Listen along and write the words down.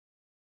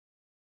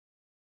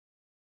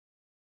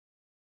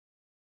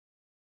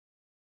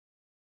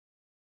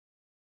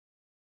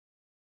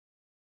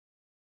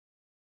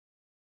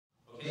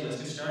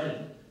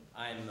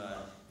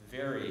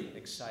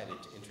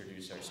excited to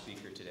introduce our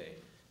speaker today,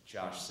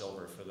 Josh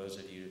Silver. For those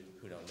of you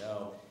who don't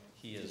know,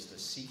 he is the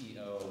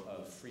CEO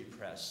of Free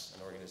Press,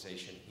 an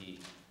organization he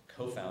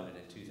co-founded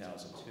in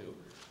 2002.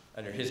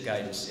 Under his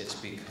guidance, it's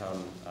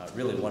become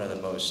really one of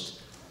the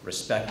most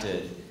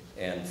respected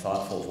and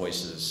thoughtful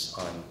voices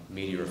on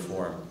media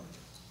reform,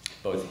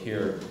 both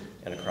here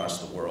and across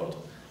the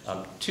world.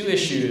 Two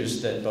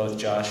issues that both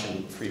Josh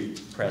and Free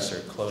Press are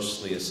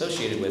closely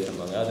associated with,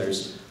 among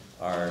others,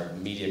 are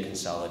media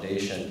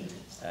consolidation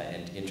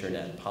and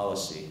internet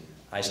policy.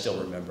 I still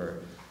remember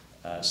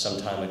some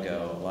time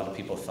ago, a lot of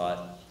people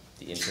thought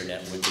the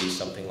internet would be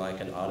something like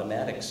an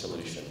automatic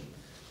solution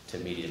to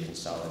media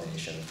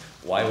consolidation.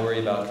 Why worry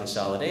about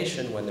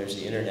consolidation when there's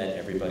the internet,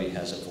 everybody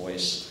has a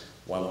voice?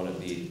 Why won't it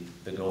be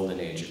the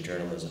golden age of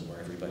journalism where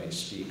everybody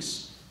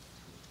speaks?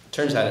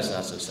 Turns out it's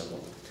not so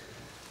simple.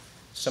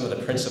 Some of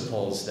the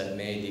principles that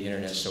made the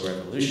internet so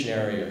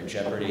revolutionary are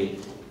jeopardy,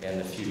 and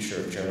the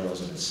future of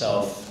journalism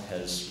itself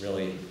has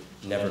really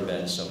never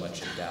been so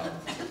much in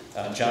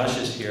doubt. Josh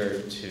is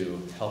here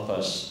to help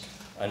us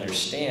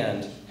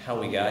understand how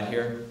we got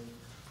here,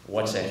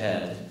 what's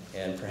ahead,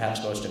 and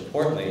perhaps most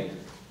importantly,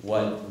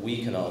 what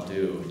we can all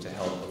do to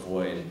help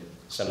avoid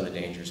some of the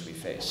dangers we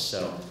face.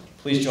 So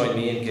please join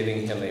me in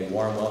giving him a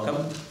warm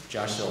welcome,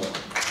 Josh Silver.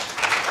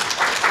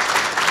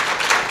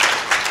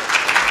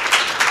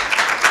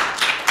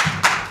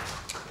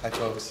 Hi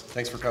folks,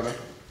 thanks for coming.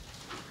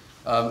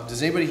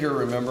 Does anybody here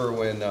remember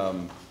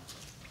when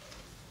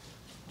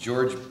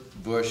George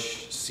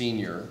Bush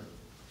Sr.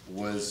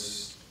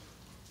 was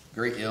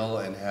very ill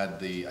and had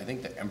I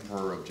think the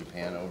Emperor of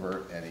Japan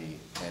over, and he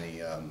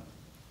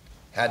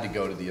had to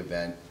go to the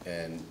event,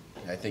 and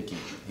I think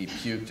he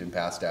puked and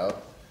passed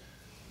out?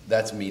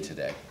 That's me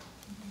today.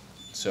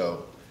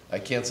 So I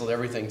canceled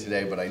everything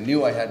today, but I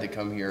knew I had to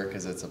come here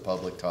because it's a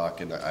public talk,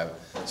 and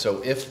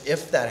so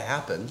if that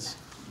happens,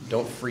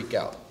 don't freak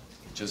out.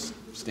 Just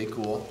stay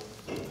cool.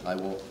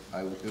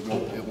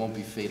 It won't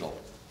be fatal.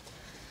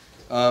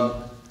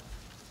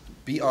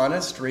 Be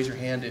honest. Raise your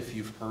hand if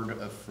you've heard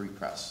of Free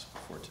Press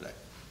before today.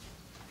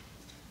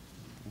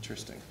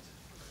 Interesting.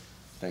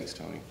 Thanks,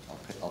 Tony.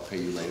 I'll pay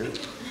you later.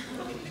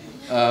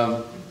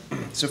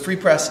 So Free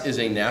Press is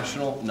a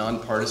national,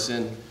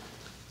 nonpartisan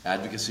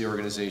advocacy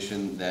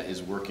organization that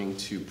is working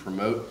to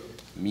promote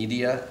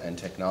media and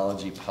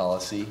technology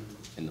policy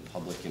in the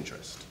public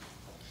interest.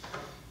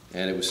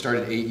 And it was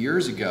started 8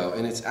 years ago,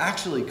 and it's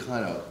actually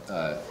kind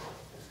of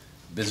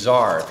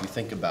bizarre if you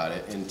think about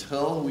it.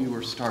 Until we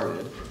were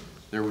started,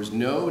 there was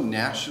no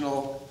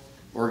national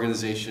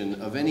organization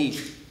of any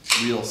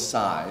real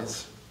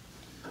size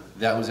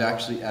that was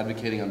actually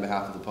advocating on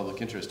behalf of the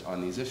public interest on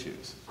these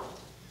issues,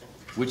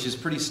 which is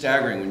pretty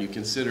staggering when you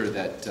consider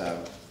that,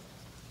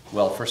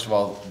 well, first of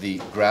all, the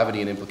gravity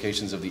and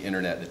implications of the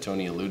internet that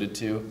Tony alluded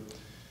to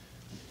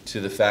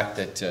the fact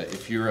that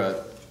if you're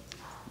a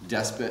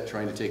despot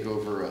trying to take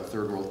over a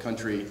third world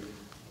country,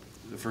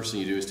 the first thing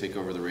you do is take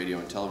over the radio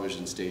and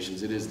television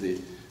stations. It is the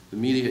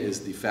media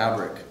is the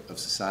fabric of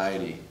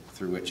society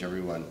through which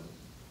everyone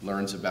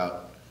learns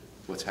about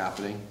what's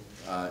happening,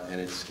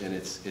 and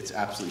it's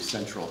absolutely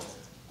central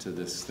to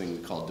this thing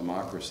called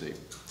democracy.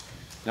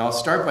 Now I'll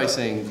start by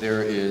saying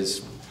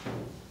there's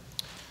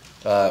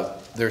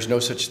no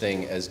such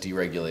thing as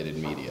deregulated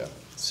media,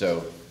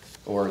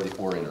 or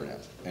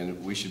internet,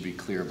 and we should be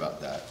clear about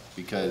that,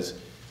 because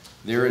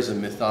there is a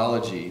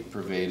mythology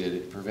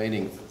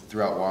pervading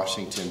throughout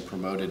Washington,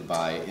 promoted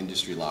by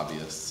industry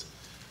lobbyists,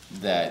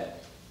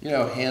 that,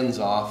 hands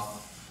off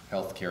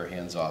healthcare,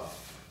 hands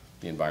off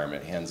the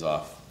environment, hands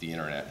off the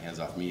internet, hands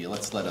off media.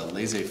 Let's let a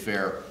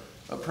laissez-faire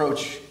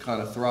approach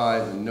kind of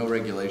thrive, and no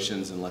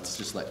regulations, and let's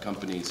just let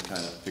companies kind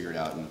of figure it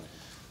out and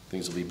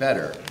things will be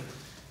better.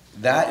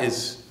 That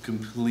is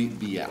complete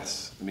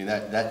BS. I mean,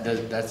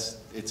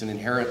 it's an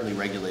inherently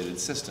regulated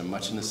system,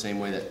 much in the same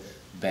way that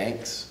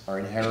banks are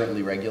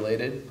inherently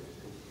regulated.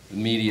 The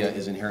media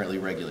is inherently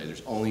regulated.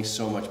 There's only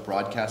so much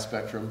broadcast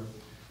spectrum.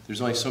 There's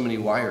only so many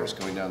wires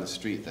going down the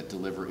street that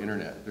deliver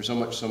internet. There's so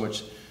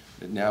much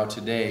that now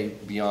today,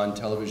 beyond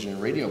television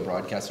and radio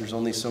broadcasts, there's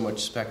only so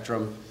much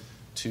spectrum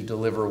to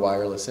deliver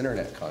wireless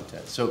internet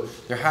content. So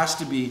there has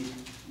to be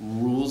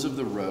rules of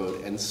the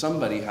road, and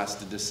somebody has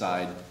to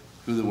decide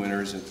who the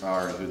winners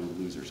are and who the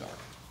losers are.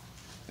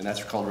 And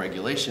that's called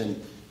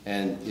regulation,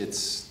 and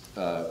it's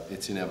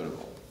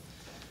inevitable.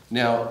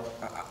 Now,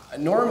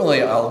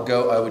 normally I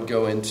would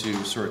go into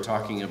sort of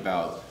talking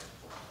about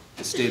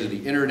the state of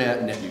the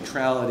internet, net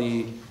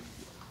neutrality,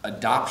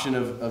 adoption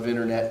of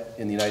internet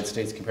in the United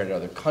States compared to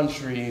other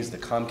countries, the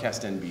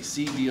Comcast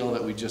NBC deal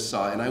that we just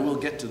saw, and I will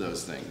get to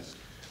those things.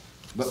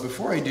 But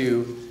before I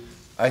do,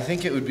 I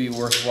think it would be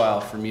worthwhile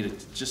for me to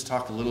just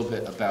talk a little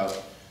bit about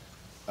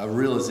a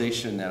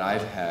realization that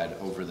I've had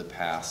over the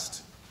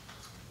past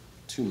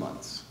 2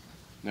 months.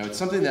 Now, it's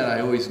something that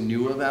I always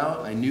knew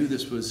about. I knew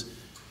this was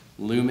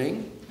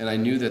looming, and I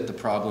knew that the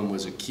problem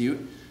was acute,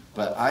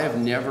 but I have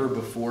never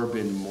before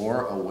been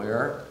more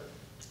aware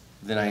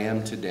than I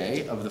am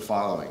today of the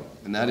following,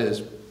 and that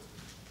is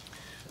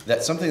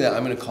that something that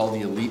I'm going to call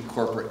the elite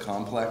corporate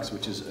complex,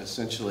 which is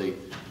essentially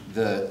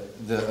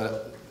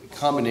the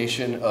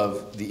combination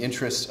of the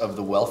interests of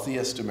the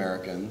wealthiest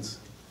Americans,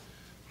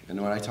 and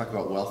when I talk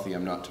about wealthy,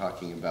 I'm not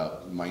talking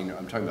about minor,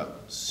 I'm talking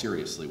about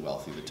seriously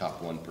wealthy, the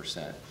top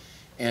 1%,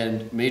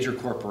 and major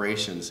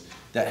corporations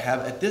that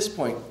have, at this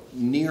point,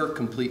 near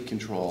complete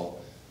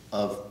control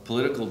of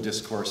political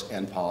discourse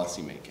and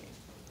policymaking.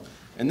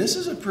 And this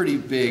is a pretty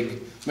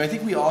big, I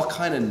think we all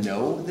kind of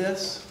know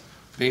this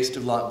based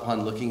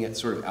upon looking at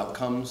sort of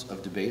outcomes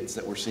of debates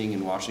that we're seeing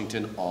in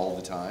Washington all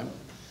the time.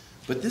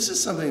 But this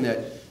is something that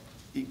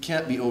it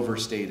can't be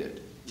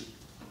overstated.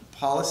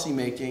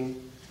 Policymaking,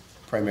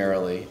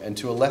 primarily, and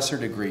to a lesser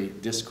degree,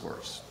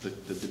 discourse,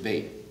 the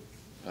debate,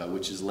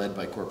 which is led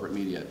by corporate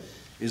media,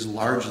 is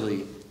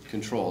largely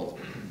controlled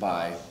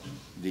by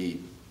the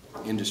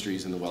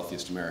industries and the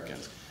wealthiest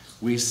Americans.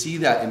 We see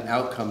that in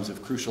outcomes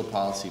of crucial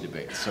policy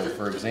debates. So,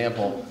 for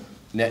example,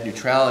 net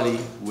neutrality,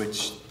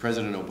 which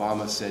President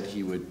Obama said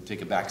he would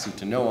take a backseat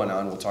to no one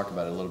on, we'll talk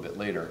about it a little bit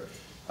later,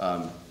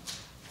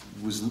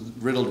 was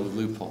riddled with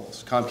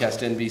loopholes. Comcast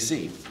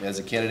NBC, as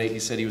a candidate, he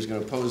said he was going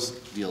to oppose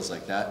deals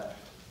like that,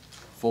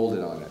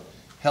 folded on it.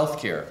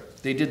 Healthcare,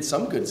 they did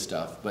some good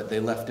stuff, but they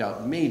left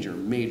out major,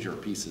 major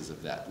pieces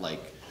of that,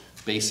 like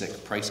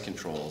basic price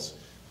controls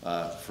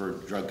for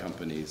drug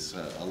companies,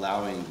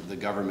 allowing the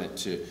government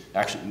to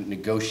actually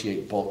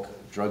negotiate bulk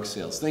drug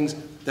sales, things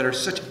that are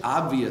such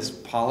obvious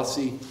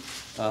policies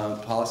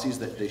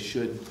that they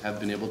should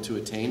have been able to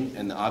attain,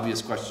 and the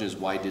obvious question is,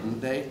 why didn't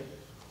they?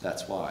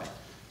 That's why.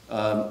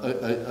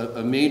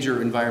 A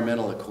major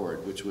environmental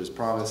accord, which was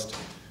promised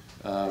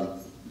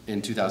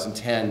in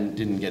 2010,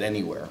 didn't get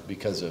anywhere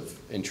because of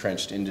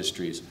entrenched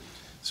industries.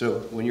 So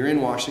when you're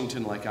in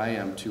Washington, like I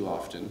am too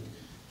often,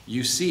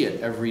 you see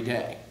it every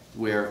day,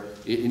 where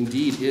it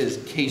indeed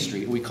is K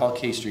Street. We call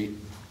K Street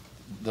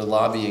the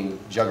lobbying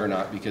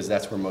juggernaut because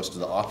that's where most of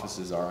the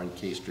offices are on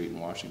K Street in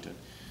Washington,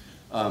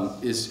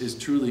 is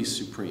truly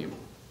supreme.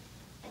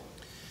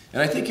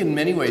 And I think in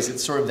many ways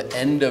it's sort of the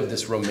end of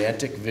this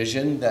romantic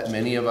vision that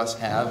many of us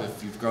have.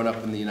 If you've grown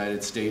up in the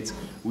United States,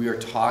 we are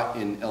taught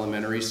in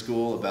elementary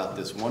school about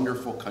this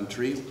wonderful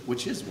country,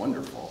 which is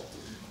wonderful,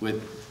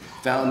 with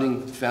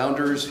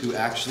founders who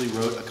actually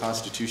wrote a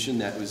constitution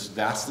that was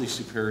vastly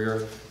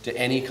superior to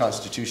any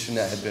constitution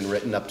that had been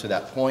written up to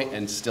that point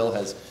and still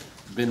has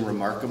been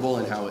remarkable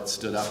in how it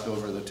stood up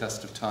over the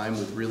test of time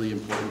with really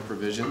important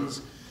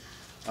provisions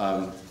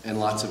and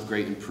lots of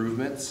great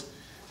improvements.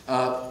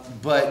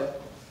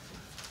 But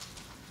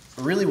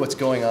really what's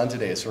going on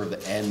today is sort of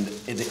the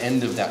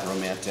end of that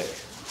romantic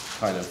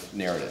kind of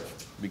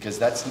narrative, because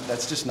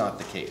that's just not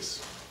the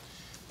case.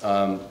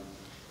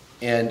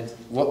 And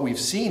what we've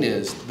seen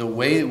is the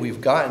way that we've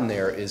gotten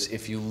there is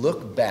if you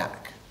look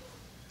back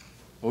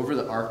over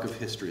the arc of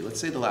history, let's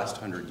say the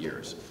last 100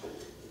 years,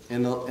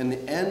 in the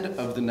end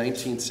of the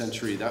 19th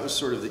century, that was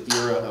sort of the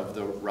era of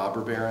the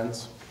robber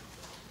barons,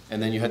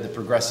 and then you had the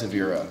progressive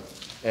era.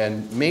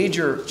 And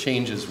major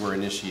changes were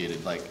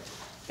initiated, like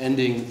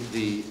ending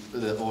the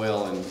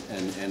oil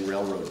and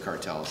railroad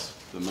cartels,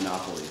 the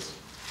monopolies,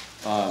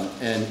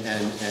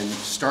 and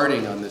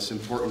starting on this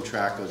important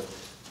track of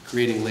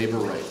creating labor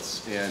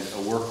rights and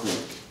a work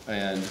week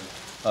and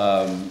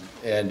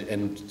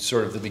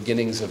sort of the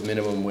beginnings of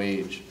minimum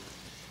wage.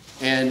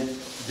 And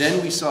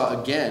then we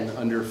saw again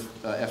under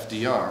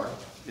FDR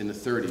in the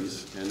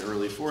 30s and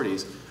early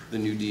 40s, the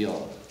New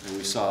Deal. And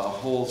we saw a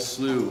whole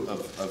slew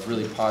of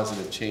really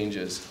positive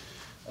changes.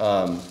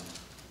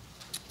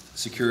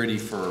 Security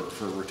for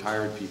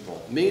retired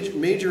people.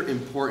 Major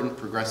important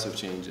progressive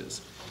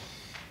changes.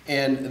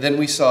 And then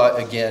we saw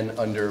it again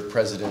under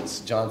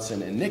Presidents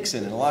Johnson and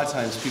Nixon, and a lot of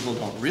times people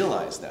don't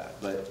realize that,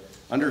 but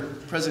under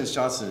Presidents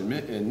Johnson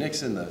and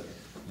Nixon,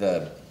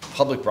 the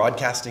Public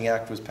Broadcasting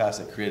Act was passed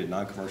that created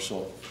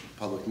non-commercial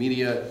public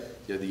media.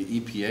 You know, the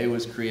EPA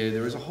was created.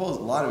 There was a whole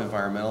lot of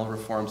environmental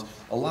reforms,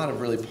 a lot of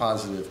really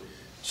positive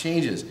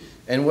changes.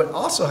 And what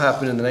also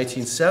happened in the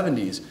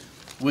 1970s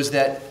was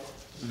that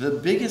the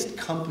biggest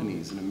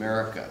companies in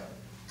America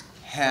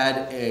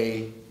had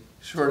a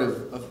sort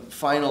of a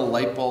final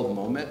light bulb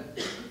moment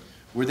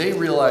where they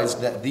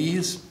realized that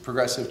these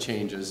progressive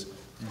changes,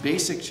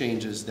 basic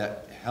changes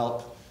that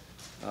help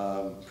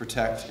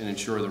protect and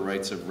ensure the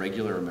rights of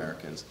regular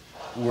Americans,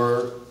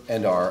 were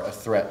and are a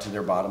threat to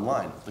their bottom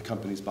line, the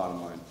company's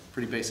bottom line.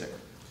 Pretty basic.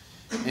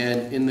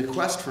 And in the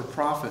quest for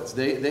profits,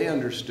 they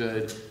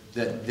understood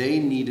that they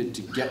needed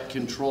to get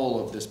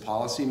control of this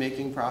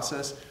policy-making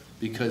process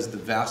because the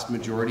vast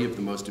majority of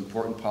the most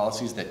important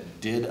policies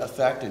that did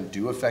affect and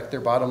do affect their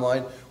bottom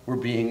line were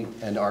being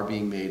and are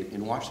being made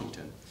in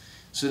Washington.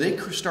 So they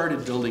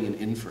started building an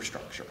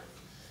infrastructure.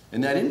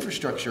 And that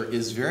infrastructure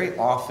is very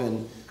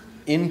often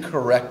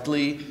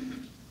incorrectly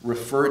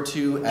referred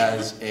to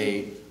as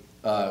a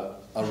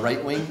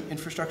right-wing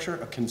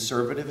infrastructure, a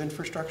conservative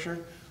infrastructure,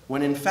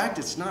 when in fact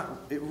it's not,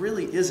 it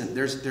really isn't.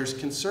 There's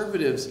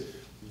conservatives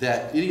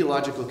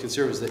ideological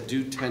conservatives that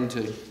do tend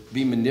to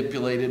be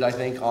manipulated, I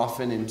think,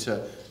 often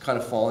into kind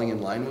of falling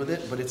in line with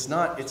it, but it's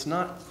not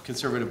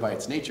conservative by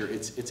its nature,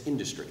 it's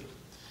industry.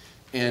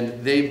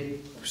 And they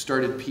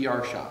started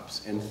PR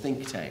shops and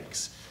think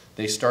tanks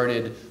They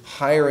started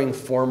hiring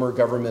former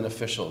government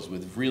officials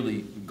with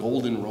really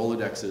golden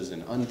Rolodexes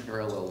and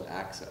unparalleled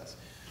access.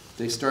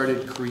 They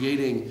started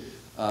creating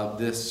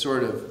this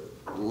sort of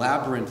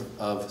labyrinth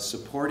of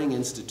supporting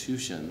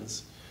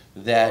institutions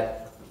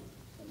that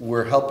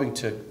were helping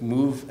to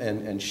move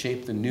and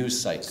shape the news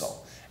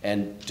cycle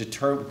and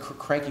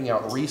cranking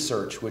out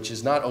research which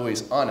is not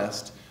always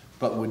honest,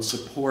 but would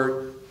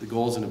support the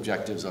goals and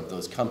objectives of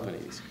those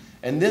companies.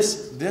 And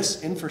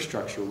this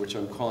infrastructure, which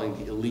I'm calling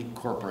the elite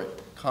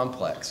corporate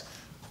complex,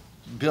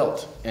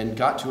 built and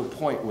got to a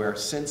point where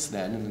since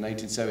then, in the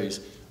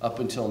 1970s, up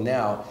until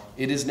now,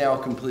 it is now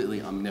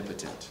completely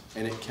omnipotent,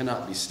 and it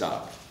cannot be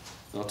stopped.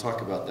 And I'll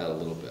talk about that a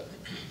little bit.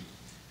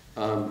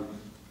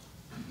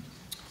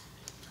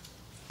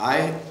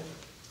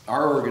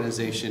 Our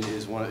organization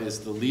is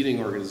the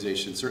leading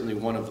organization, certainly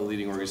one of the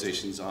leading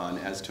organizations on,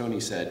 as Tony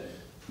said,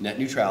 net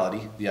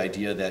neutrality, the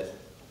idea that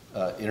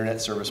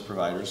internet service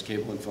providers,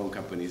 cable and phone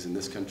companies in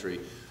this country,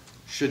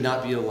 should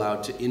not be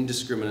allowed to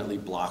indiscriminately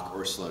block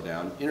or slow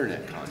down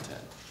internet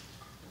content.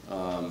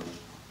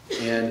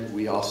 And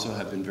we also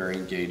have been very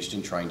engaged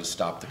in trying to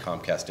stop the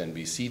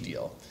Comcast-NBC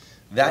deal.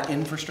 That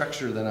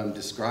infrastructure that I'm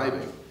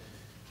describing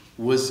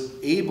was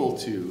able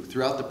to,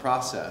 throughout the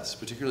process,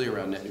 particularly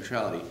around net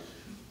neutrality,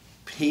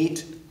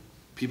 paint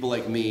people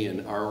like me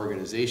and our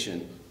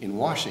organization in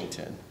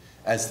Washington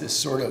as this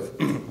sort of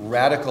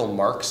radical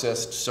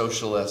Marxist,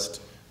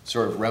 socialist,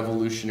 sort of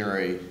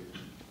revolutionary,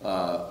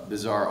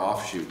 bizarre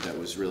offshoot that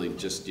was really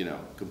just,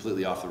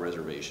 completely off the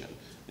reservation.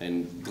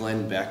 And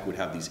Glenn Beck would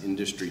have these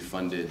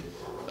industry-funded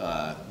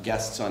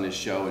guests on his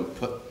show and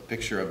put a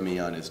picture of me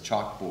on his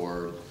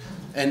chalkboard.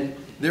 And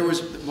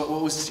what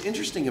was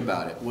interesting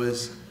about it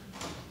was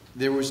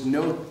there was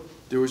no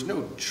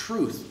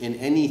truth in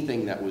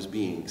anything that was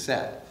being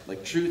said.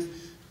 Like,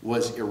 truth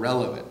was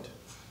irrelevant.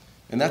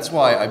 And that's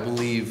why I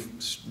believe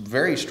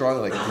very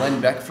strongly, like Glenn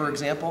Beck, for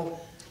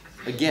example,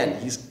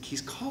 again,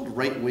 he's called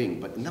right-wing,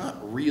 but not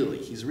really.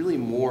 He's really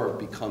more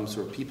become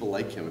sort of people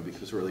like him,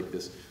 because sort of like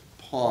this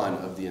pawn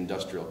of the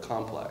industrial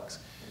complex.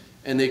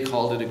 And they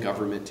called it a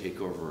government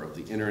takeover of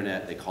the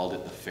internet. They called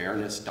it the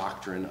fairness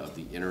doctrine of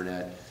the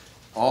internet.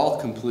 All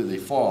completely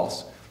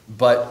false,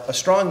 but a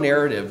strong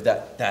narrative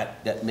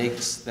that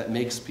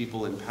makes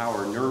people in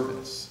power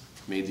nervous.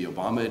 Made the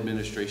Obama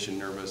administration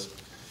nervous.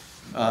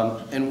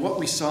 And what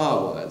we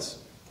saw was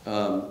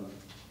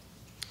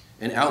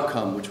an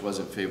outcome which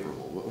wasn't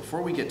favorable. But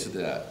before we get to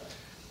that,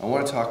 I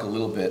want to talk a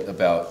little bit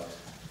about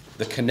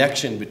the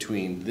connection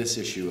between this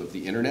issue of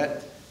the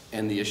internet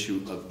and the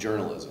issue of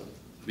journalism.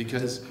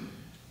 Because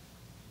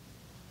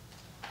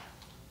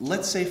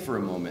let's say for a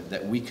moment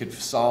that we could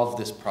solve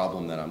this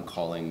problem that I'm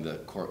calling the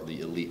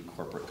elite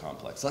corporate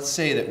complex. Let's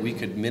say that we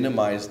could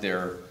minimize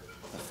their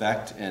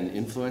effect and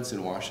influence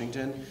in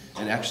Washington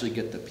and actually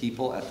get the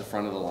people at the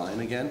front of the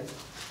line again.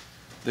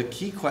 The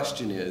key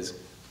question is,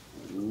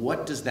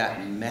 what does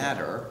that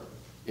matter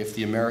if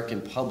the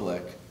American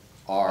public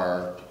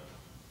are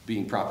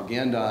being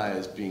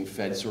propagandized, being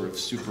fed sort of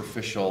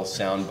superficial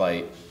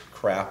soundbite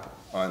crap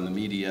on the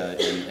media,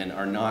 and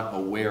are not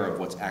aware of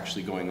what's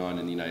actually going on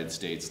in the United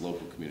States,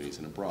 local communities,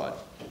 and abroad?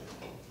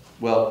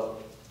 Well,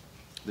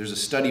 there's a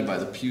study by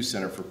the Pew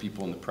Center for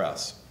People in the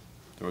Press.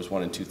 There was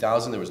one in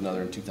 2000, there was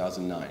another in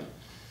 2009.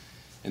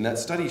 And that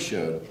study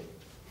showed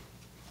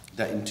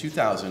that in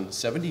 2000,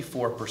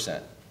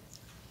 74%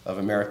 of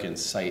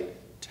Americans cite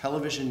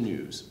television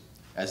news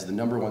as the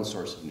 #1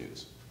 source of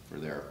news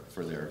in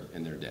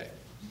their day.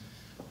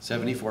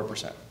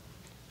 74%.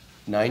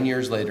 9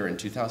 years later, in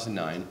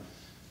 2009,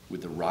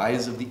 with the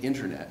rise of the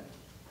internet,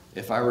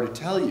 if I were to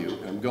tell you,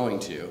 and I'm going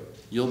to,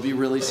 you'll be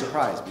really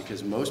surprised,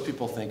 because most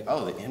people think,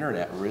 oh, the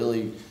internet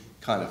really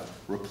kind of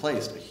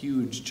replaced a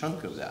huge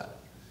chunk of that.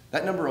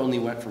 That number only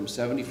went from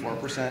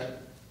 74%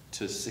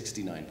 to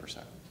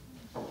 69%.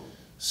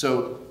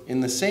 So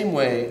in the same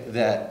way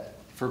that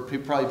for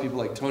probably people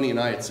like Tony and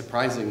I, it's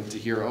surprising to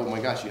hear, oh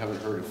my gosh, you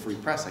haven't heard of free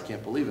press, I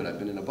can't believe it, I've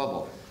been in a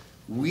bubble.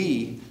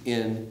 We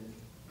in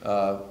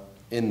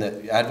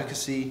the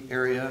advocacy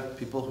area,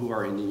 people who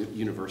are in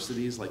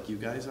universities like you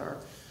guys are,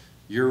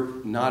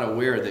 you're not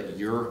aware that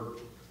your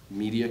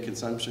media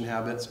consumption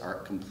habits are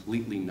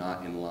completely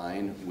not in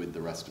line with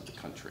the rest of the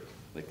country.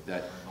 Like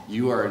that,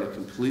 you are in a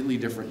completely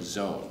different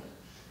zone.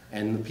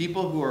 And the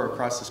people who are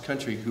across this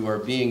country who are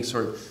being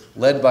sort of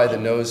led by the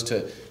nose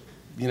to,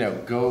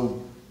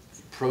 go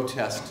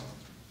protest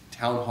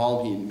town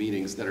hall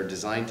meetings that are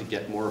designed to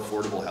get more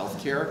affordable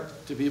health care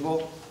to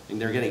people, and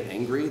they're getting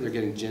angry, they're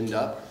getting ginned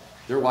up,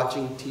 they're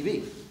watching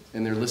TV,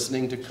 and they're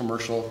listening to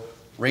commercial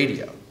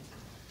radio.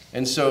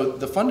 And so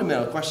the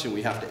fundamental question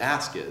we have to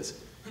ask is,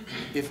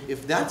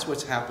 if that's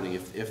what's happening,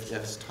 if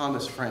as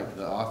Thomas Frank,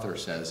 the author,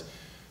 says,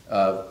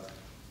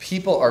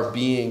 people are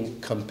being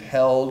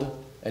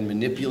compelled and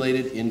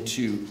manipulated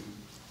into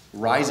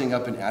rising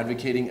up and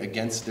advocating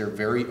against their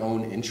very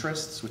own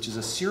interests, which is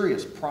a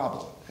serious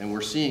problem, and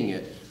we're seeing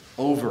it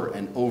over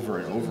and over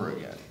and over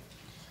again.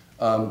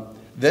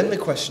 Then the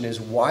question is,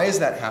 why is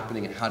that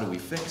happening and how do we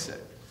fix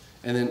it?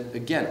 And then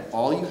again,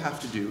 all you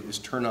have to do is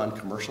turn on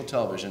commercial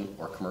television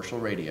or commercial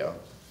radio,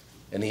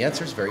 and the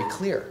answer is very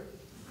clear.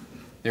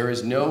 There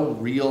is no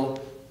real,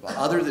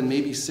 other than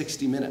maybe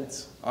 60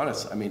 Minutes,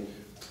 honestly, I mean,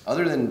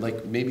 other than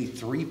like maybe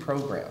 3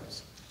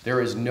 programs, there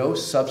is no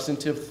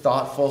substantive,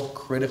 thoughtful,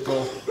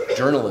 critical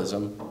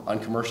journalism on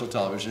commercial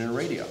television and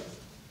radio.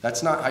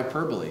 That's not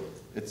hyperbole,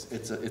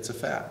 it's a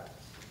fact.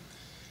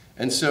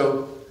 And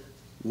so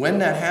when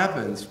that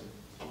happens,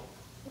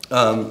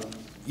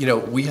 you know,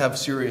 we have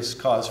serious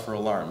cause for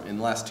alarm. In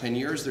the last 10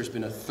 years, there's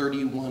been a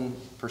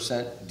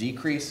 31%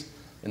 decrease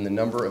in the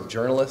number of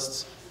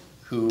journalists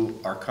who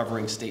are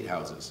covering state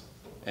houses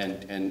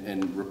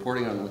and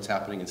reporting on what's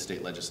happening in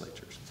state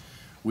legislatures.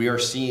 We are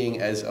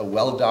seeing as a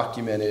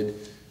well-documented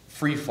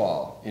free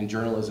fall in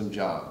journalism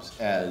jobs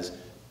as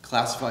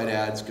classified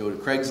ads go to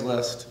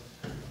Craigslist,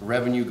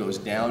 revenue goes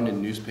down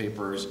in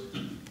newspapers,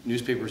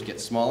 newspapers get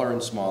smaller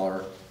and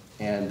smaller,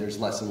 and there's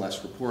less and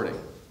less reporting.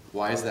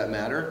 Why does that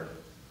matter?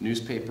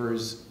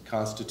 Newspapers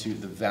constitute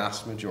the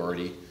vast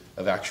majority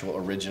of actual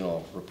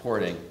original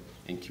reporting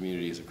in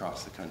communities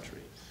across the country.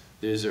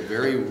 There's a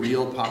very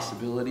real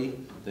possibility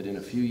that in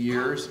a few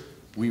years,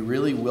 we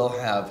really will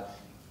have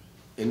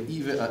an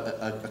even,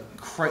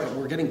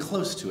 we're getting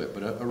close to it,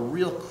 but a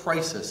real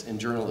crisis in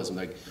journalism.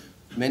 Like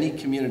many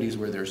communities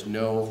where there's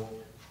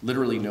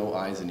literally no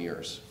eyes and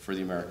ears for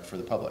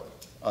the public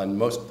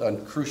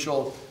on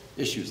crucial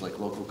issues like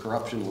local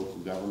corruption, local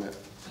government.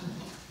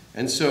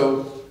 And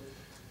so,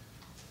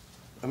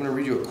 I'm going to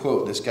read you a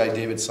quote. This guy,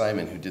 David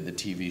Simon, who did the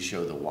TV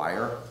show The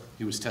Wire,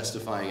 he was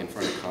testifying in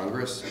front of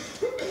Congress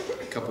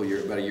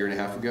about a year and a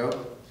half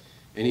ago.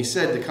 And he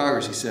said to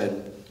Congress, he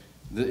said,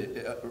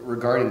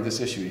 regarding this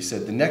issue, he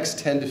said, the next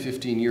 10 to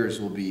 15 years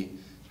will be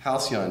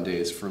halcyon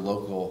days for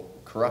local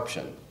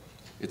corruption.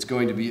 It's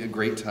going to be a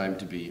great time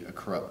to be a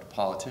corrupt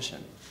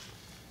politician.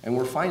 And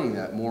we're finding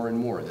that more and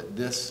more, that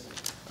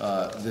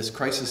this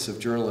crisis of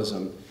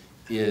journalism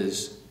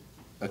is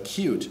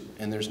acute,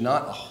 and there's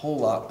not a whole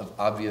lot of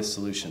obvious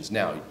solutions.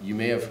 Now, you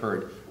may have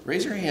heard,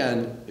 raise your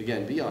hand,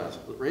 again, be honest,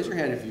 raise your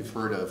hand if you've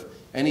heard of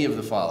any of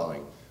the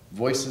following.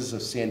 Voices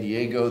of San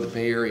Diego, the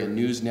Bay Area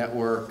News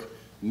Network,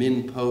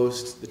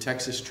 MinnPost, the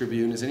Texas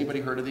Tribune. Has anybody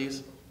heard of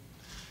these?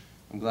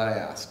 I'm glad I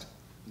asked.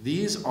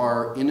 These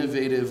are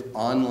innovative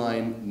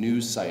online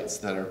news sites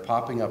that are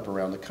popping up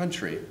around the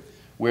country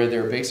where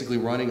they're basically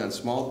running on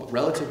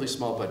relatively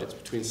small budgets,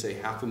 between say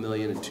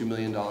 $500,000 and $2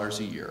 million a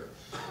year.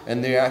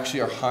 And they actually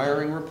are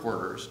hiring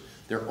reporters.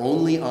 They're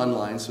only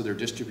online, so their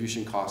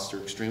distribution costs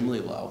are extremely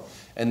low.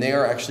 And they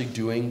are actually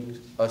doing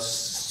a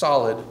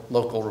solid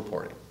local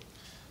reporting.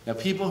 Now,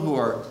 people who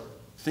are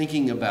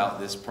thinking about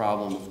this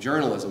problem of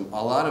journalism,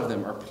 a lot of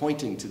them are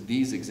pointing to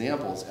these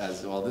examples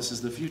as, well, this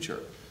is the future.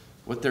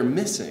 What they're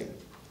missing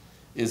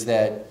is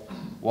that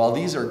while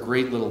these are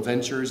great little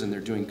ventures and they're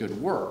doing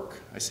good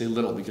work, I say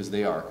little because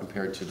they are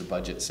compared to the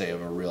budget, say,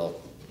 of a real,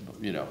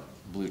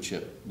 blue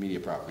chip media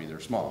property, they're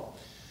small.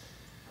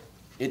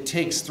 It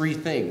takes 3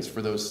 things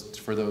for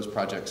those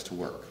projects to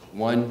work.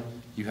 1,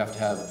 you have to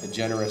have a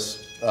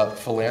generous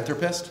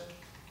philanthropist.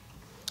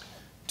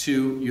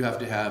 2, you have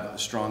to have a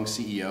strong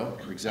CEO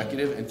or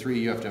executive. And 3,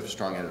 you have to have a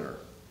strong editor.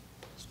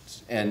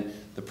 And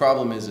the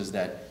problem is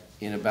that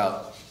in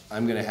about,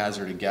 I'm going to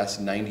hazard a guess,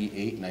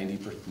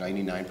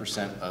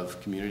 99%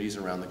 of communities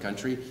around the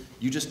country,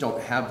 you just don't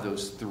have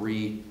those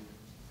 3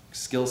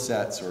 skill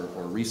sets or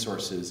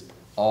resources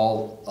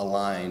all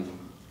aligned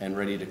and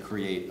ready to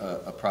create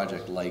a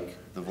project like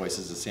the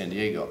Voices of San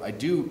Diego. I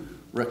do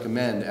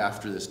recommend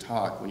after this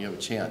talk, when you have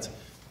a chance,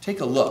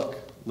 take a look.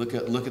 Look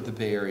at the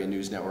Bay Area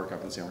News Network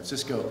up in San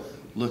Francisco.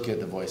 Look at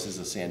the Voices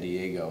of San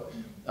Diego.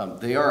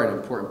 They are an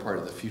important part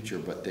of the future,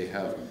 but they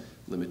have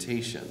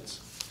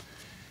limitations.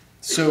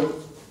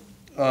 So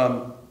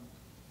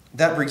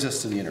that brings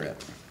us to the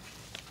internet.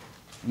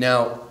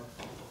 Now,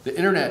 the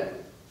internet,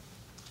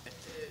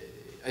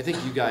 I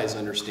think you guys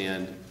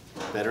understand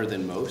better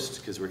than most,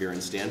 because we're here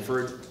in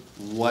Stanford,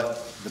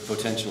 what the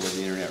potential of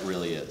the internet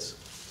really is.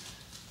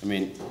 I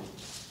mean,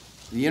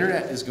 the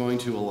internet is going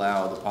to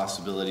allow the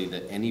possibility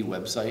that any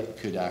website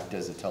could act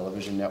as a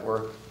television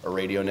network, a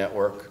radio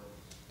network.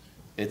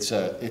 It's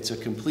a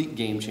complete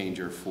game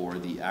changer for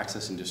the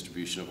access and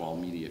distribution of all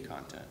media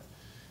content.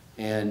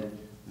 And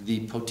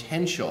the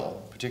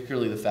potential,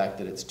 particularly the fact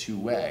that it's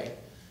two-way,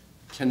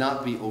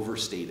 cannot be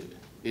overstated.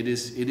 It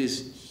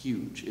is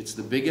huge. It's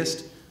the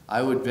biggest,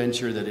 I would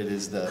venture that it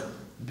is the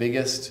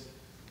biggest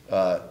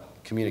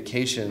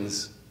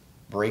communications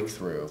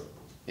breakthrough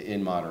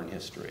in modern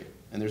history.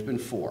 And there's been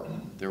 4.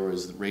 There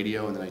was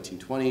radio in the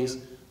 1920s,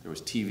 there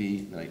was TV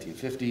in the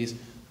 1950s,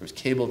 there was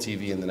cable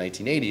TV in the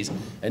 1980s,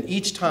 and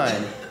each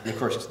time, and of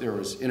course there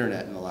was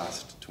internet in the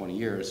last 20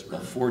 years, well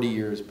 40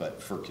 years,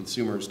 but for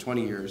consumers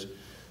 20 years.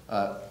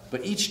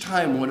 But each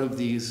time one of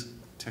these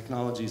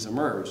technologies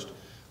emerged,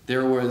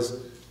 there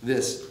was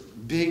this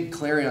big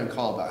clarion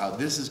call about how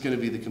this is going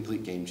to be the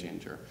complete game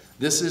changer.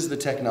 This is the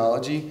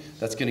technology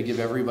that's going to give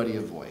everybody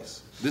a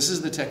voice. This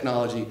is the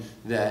technology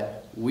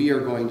that we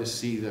are going to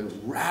see the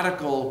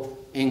radical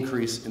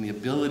increase in the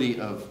ability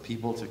of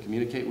people to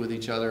communicate with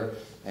each other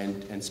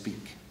and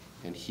speak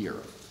and hear.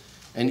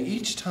 And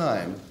each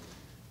time,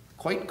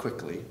 quite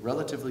quickly,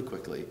 relatively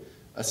quickly,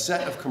 a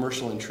set of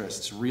commercial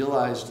interests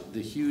realized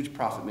the huge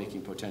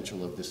profit-making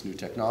potential of this new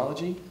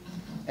technology,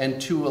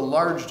 and to a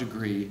large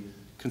degree,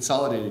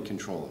 consolidated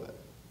control of it,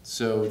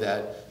 so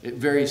that it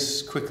very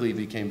quickly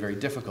became very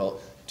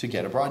difficult to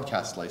get a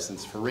broadcast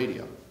license for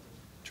radio.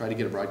 Try to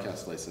get a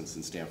broadcast license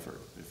in Stanford,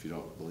 if you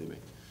don't believe me.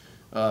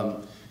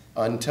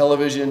 On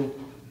television,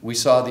 we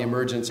saw the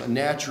emergence, a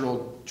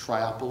natural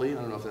triopoly,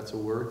 I don't know if that's a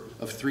word,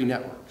 of 3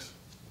 networks,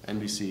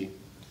 NBC,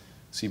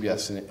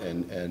 CBS,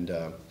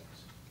 and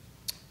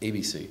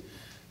ABC.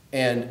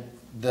 And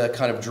the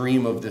kind of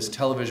dream of this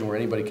television where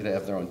anybody could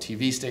have their own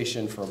TV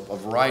station for a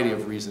variety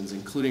of reasons,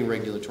 including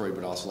regulatory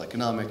but also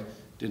economic,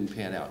 didn't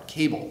pan out.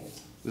 Cable,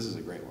 this is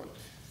a great one.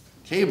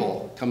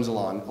 Cable comes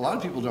along. A lot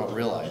of people don't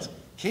realize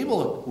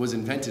cable was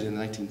invented in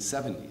the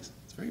 1970s.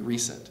 It's very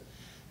recent.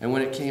 And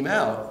when it came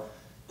out,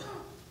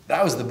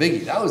 that was the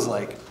biggie. That was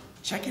like,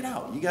 check it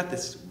out. You got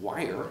this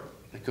wire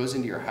that goes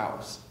into your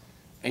house,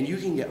 and you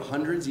can get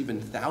hundreds, even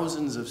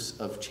thousands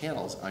of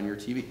channels on your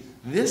TV.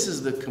 This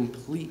is the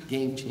complete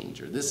game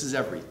changer. This is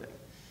everything.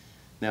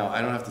 Now,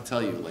 I don't have to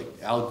tell you, like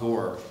Al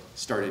Gore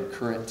started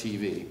Current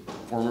TV,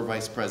 former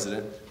vice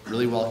president,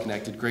 really well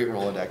connected, great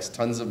Rolodex,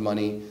 tons of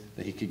money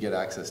that he could get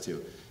access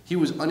to. He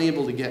was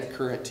unable to get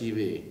Current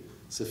TV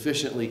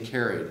sufficiently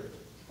carried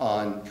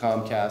on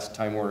Comcast,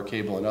 Time Warner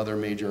Cable, and other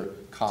major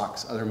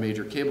Cox, other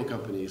major cable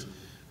companies,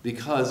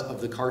 because of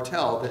the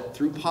cartel that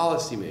through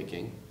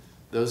policymaking,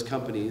 those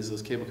companies,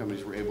 those cable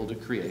companies were able to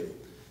create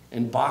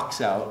and box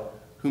out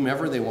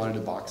whomever they wanted to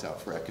box out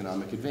for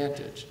economic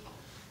advantage.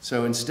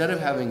 So instead of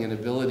having an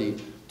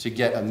ability to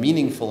get a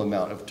meaningful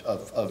amount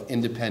of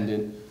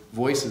independent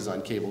voices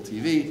on cable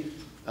TV,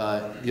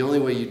 the only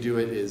way you do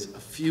it is a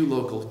few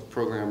local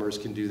programmers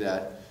can do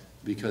that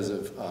because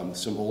of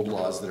some old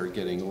laws that are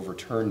getting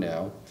overturned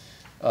now.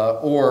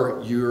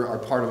 Or you are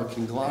part of a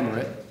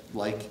conglomerate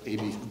like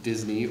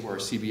Disney or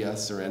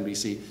CBS or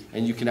NBC,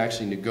 and you can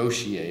actually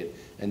negotiate,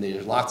 and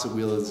there's lots of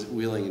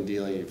wheeling and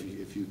dealing.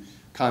 If you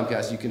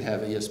Comcast, you can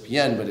have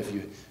ESPN, but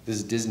this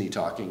is Disney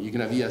talking, you can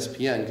have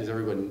ESPN because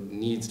everyone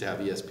needs to have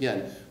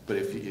ESPN, but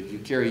if you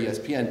carry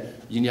ESPN,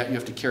 you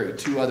have to carry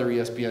 2 other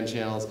ESPN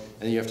channels, and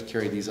then you have to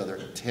carry these other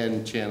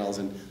 10 channels,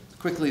 and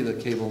quickly the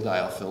cable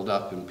dial filled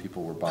up and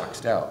people were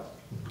boxed out.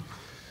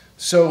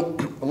 So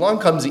along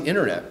comes the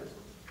internet,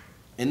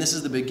 and this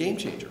is the big game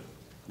changer.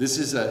 This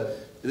is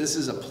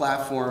a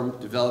platform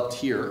developed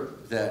here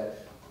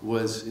that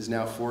is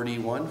now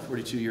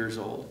 42 years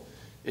old.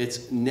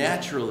 It's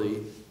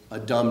naturally a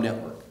dumb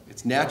network.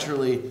 It's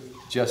naturally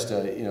just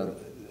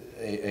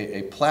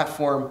a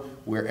platform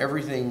where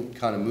everything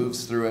kind of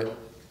moves through it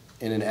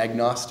in an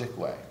agnostic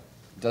way.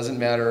 It doesn't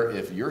matter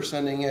if you're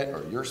sending it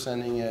or you're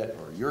sending it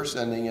or you're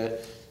sending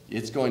it.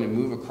 It's going to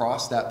move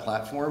across that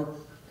platform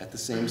at the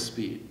same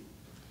speed.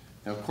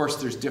 Now, of course,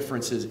 there's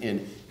differences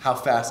in how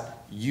fast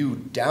you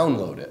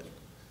download it,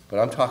 but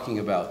I'm talking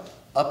about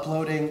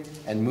uploading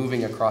and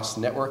moving across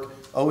the network,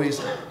 always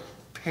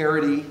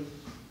parity,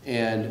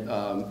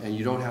 and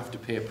you don't have to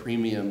pay a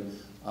premium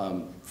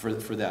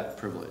for that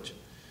privilege.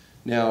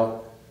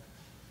 Now,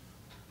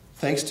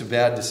 thanks to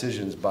bad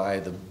decisions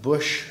by the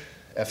Bush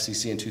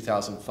FCC in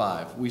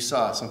 2005, we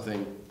saw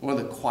one of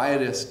the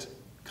quietest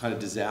kind of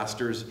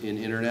disasters in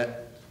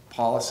internet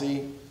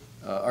policy,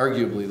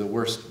 arguably the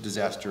worst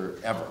disaster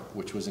ever,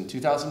 which was in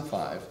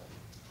 2005.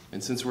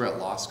 And since we're at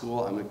law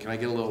school, can I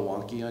get a little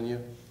wonky on you?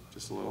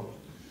 Just a little?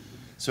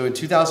 So in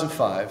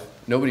 2005,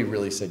 nobody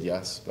really said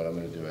yes, but I'm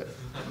going to do it.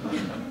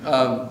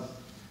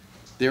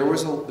 There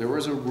was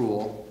a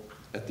rule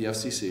at the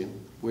FCC,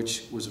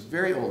 which was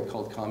very old,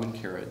 called common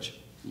carriage.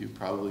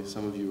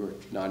 Some of you are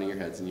nodding your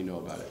heads and you know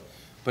about it.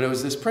 But it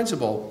was this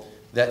principle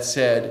that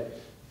said,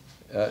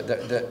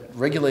 that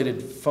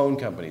regulated phone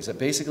companies, that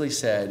basically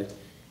said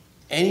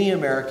any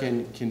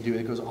American can do,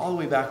 it goes all the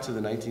way back to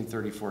the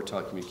 1934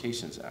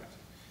 Telecommunications Act.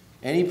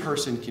 Any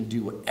person can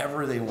do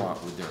whatever they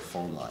want with their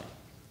phone line.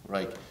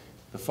 Like,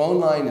 the phone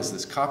line is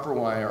this copper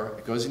wire,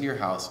 it goes into your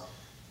house,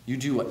 you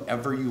do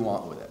whatever you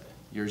want with it.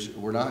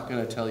 We're not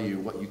going to tell you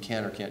what you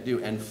can or can't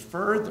do. And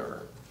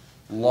further,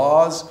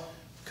 laws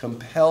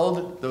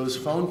compelled those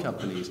phone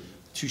companies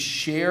to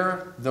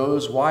share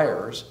those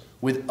wires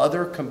with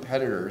other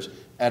competitors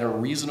at a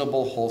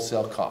reasonable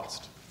wholesale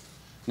cost.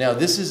 Now,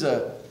 this is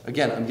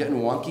again, I'm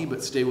getting wonky,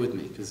 but stay with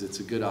me because it's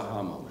a good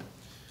aha moment.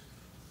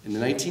 In the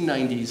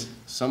 1990s,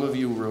 some of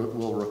you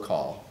will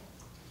recall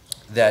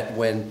that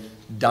when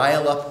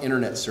dial-up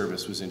internet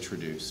service was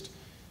introduced,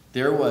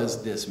 there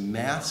was this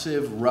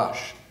massive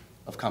rush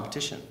of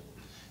competition.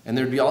 And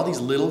there'd be all these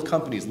little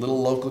companies,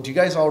 little local. Do you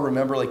guys all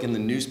remember, like in the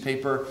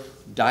newspaper,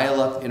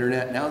 dial-up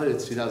internet? Now that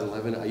it's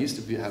 2011, I used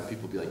to have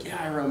people be like,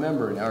 yeah, I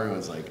remember. And now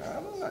everyone's like,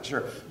 I'm not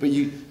sure. But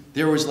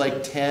there was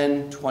like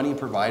 10, 20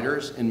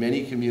 providers in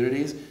many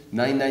communities,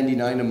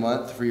 $9.99 a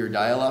month for your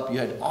dial-up. You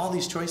had all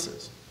these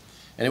choices.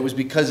 And it was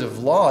because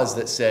of laws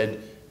that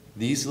said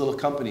these little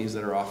companies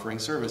that are offering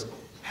service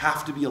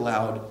have to be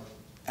allowed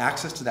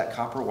access to that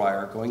copper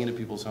wire going into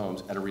people's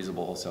homes at a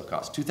reasonable wholesale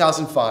cost.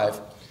 2005,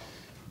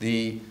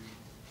 the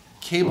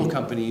cable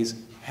companies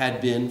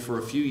had been, for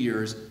a few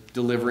years,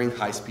 delivering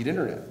high-speed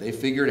internet.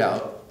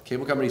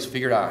 Cable companies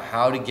figured out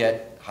how to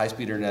get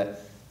high-speed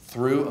internet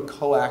through a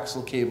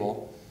coaxial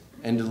cable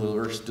and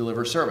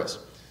deliver service.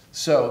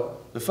 So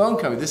the phone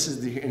company,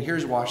 and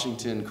here's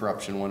Washington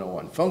Corruption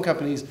 101. Phone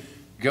companies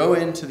go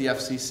into the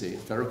FCC,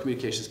 Federal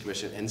Communications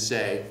Commission, and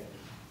say,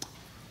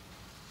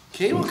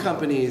 cable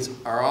companies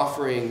are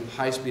offering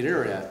high-speed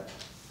internet,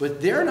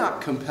 but they're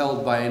not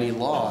compelled by any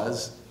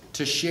laws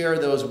to share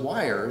those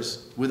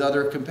wires with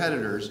other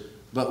competitors,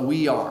 but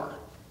we are.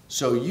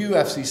 So you,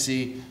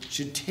 FCC,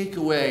 should take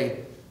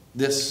away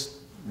this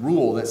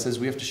rule that says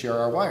we have to share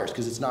our wires,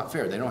 because it's not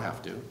fair. They don't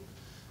have to.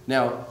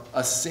 Now,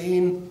 a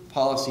sane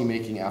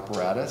policy-making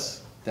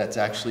apparatus that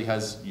actually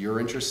has your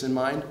interests in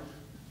mind,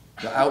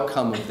 the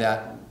outcome of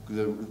that,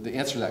 the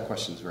answer to that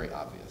question is very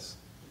obvious.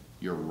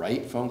 You're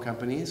right, phone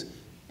companies,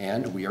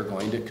 and we are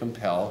going to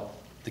compel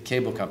the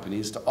cable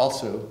companies to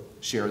also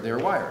share their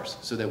wires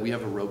so that we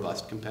have a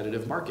robust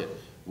competitive market.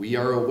 We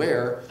are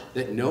aware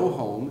that no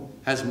home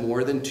has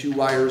more than 2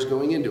 wires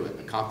going into it,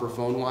 a copper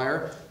phone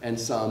wire and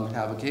some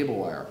have a cable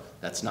wire.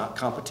 That's not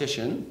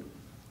competition.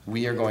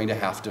 We are going to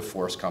have to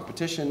force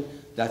competition.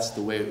 That's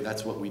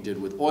what we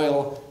did with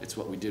oil. It's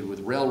what we did with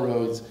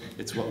railroads.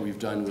 It's what we've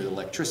done with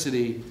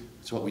electricity.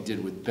 It's what we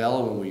did with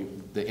Bell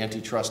when the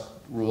antitrust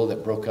rule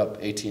that broke up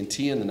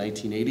AT&T in the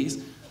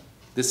 1980s.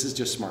 This is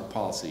just smart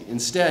policy.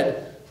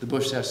 Instead, the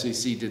Bush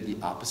FCC did the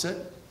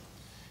opposite.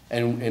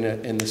 And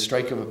in the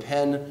strike of a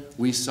pen,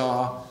 we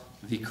saw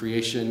the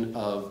creation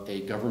of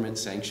a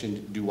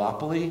government-sanctioned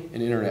duopoly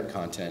in internet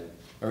content,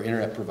 or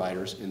internet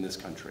providers in this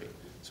country.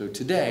 So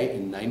today,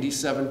 in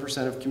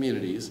 97% of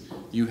communities,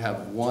 you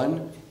have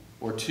 1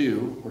 or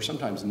 2, or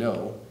sometimes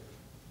no,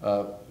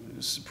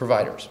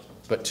 providers,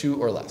 but 2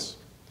 or less.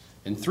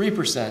 In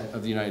 3%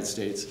 of the United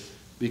States,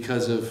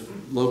 because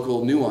of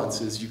local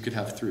nuances, you could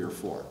have 3 or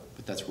 4,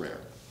 but that's rare.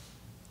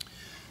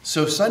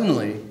 So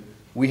suddenly,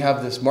 we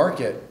have this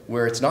market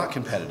where it's not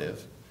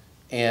competitive,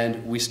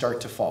 and we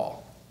start to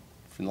fall.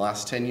 In the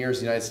last 10 years,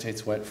 the United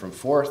States went from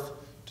 4th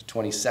to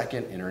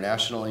 22nd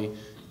internationally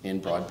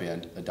in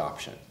broadband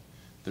adoption.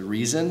 The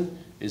reason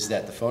is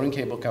that the phone and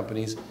cable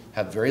companies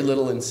have very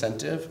little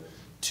incentive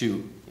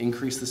to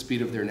increase the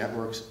speed of their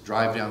networks,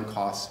 drive down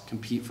costs,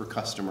 compete for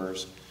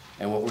customers.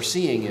 And what we're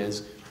seeing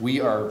is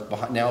we are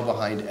now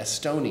behind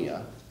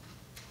Estonia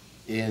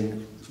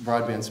in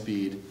broadband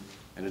speed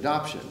and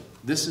adoption.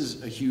 This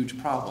is a huge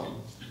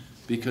problem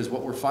because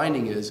what we're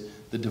finding is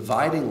the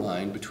dividing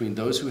line between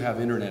those who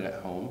have internet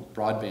at home,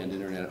 broadband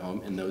internet at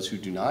home, and those who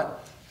do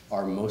not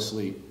are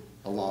mostly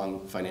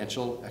along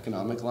financial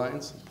economic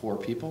lines, poor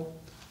people,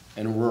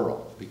 and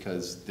rural,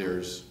 because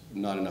there's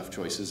not enough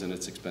choices and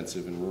it's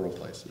expensive in rural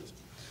places.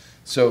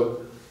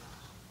 So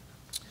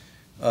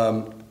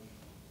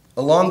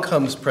along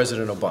comes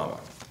President Obama,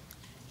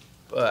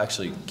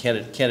 actually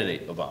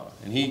candidate Obama,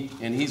 and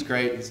he's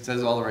great. He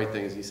says all the right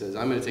things. He says,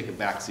 I'm going to take a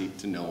backseat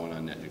to no one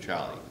on net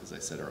neutrality, as I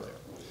said earlier.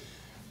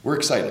 We're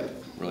excited.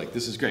 We're like,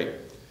 this is great.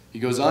 He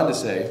goes on to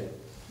say,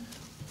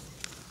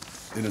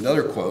 in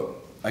another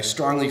quote, I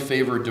strongly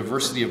favor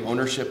diversity of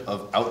ownership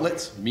of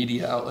outlets,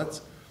 media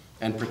outlets,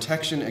 and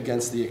protection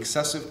against the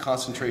excessive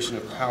concentration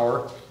of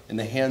power in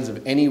the hands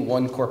of any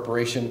one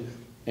corporation,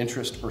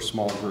 interest, or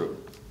small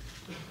group.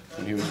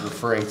 And he was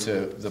referring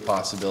to the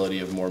possibility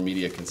of more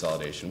media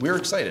consolidation. We were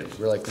excited.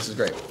 We were like, this is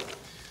great.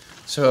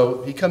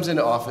 So he comes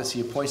into office.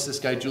 He appoints this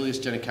guy, Julius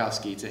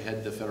Genachowski, to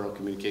head the Federal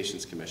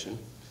Communications Commission.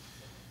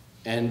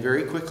 And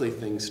very quickly,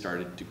 things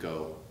started to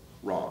go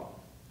wrong.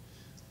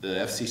 The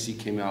FCC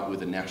came out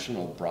with a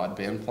national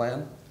broadband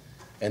plan,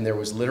 and there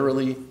was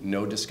literally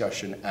no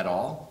discussion at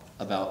all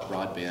about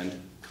broadband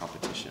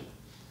competition.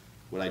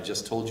 What I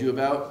just told you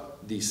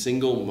about, the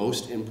single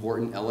most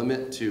important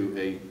element to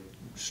a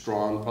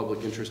strong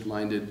public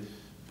interest-minded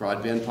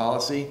broadband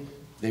policy,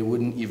 they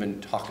wouldn't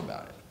even talk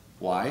about it.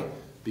 Why?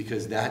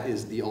 Because that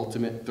is the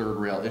ultimate third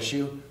rail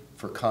issue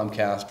for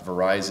Comcast,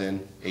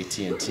 Verizon,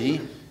 AT&T,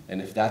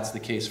 and if that's the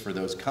case for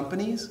those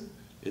companies,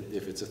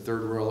 if it's a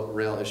third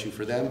rail issue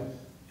for them,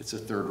 it's a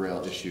third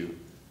rail issue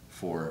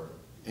for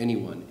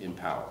anyone in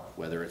power,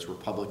 whether it's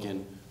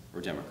Republican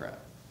or Democrat.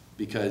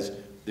 Because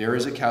there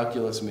is a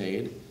calculus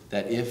made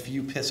that if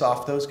you piss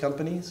off those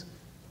companies,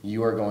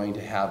 you are going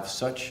to have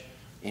such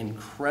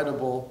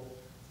incredible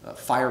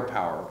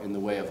firepower in the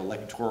way of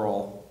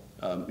electoral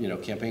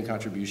campaign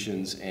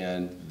contributions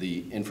and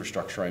the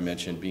infrastructure I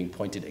mentioned being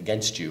pointed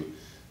against you,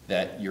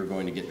 that you're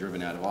going to get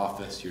driven out of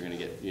office, you're going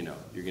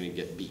to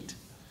get beat.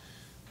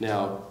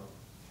 Now,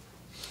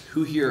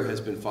 Who here has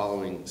been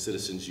following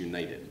Citizens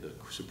United, the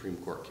Supreme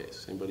Court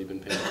case? Anybody been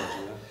paying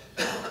attention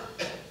to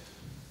that?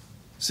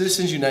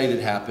 Citizens United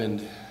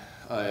happened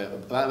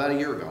about a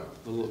year ago,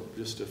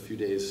 just a few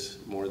days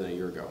more than a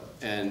year ago.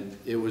 And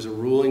it was a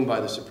ruling by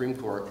the Supreme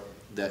Court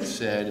that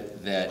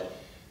said that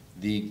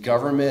the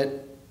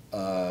government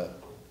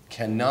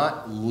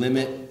cannot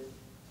limit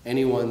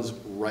anyone's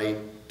right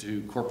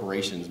to,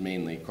 corporations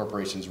mainly,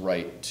 corporations'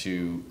 right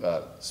to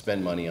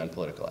spend money on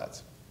political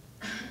ads,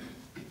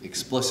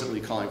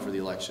 explicitly calling for the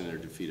election or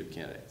defeat of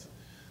candidates.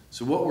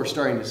 So what we're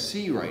starting to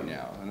see right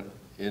now,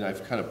 and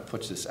I've kind of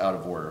put this out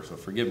of order, so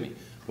forgive me,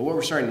 but what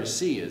we're starting to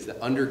see is that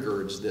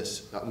undergirds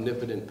this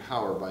omnipotent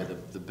power by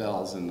the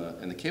bells and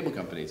the cable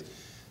companies.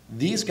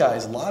 These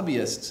guys,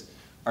 lobbyists,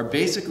 are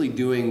basically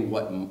doing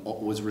what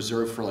was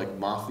reserved for like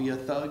mafia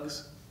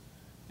thugs,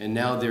 and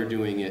now they're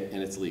doing it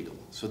and it's legal.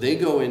 So they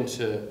go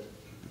into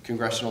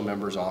congressional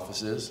members'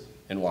 offices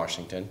in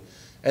Washington,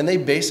 and they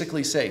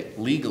basically say,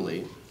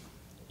 legally,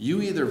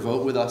 you either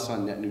vote with us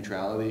on net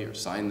neutrality or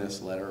sign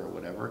this letter or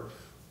whatever,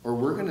 or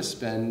we're going to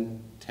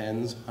spend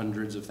tens,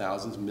 hundreds of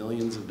thousands,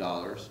 millions of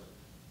dollars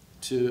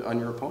on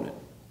your opponent,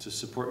 to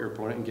support your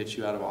opponent and get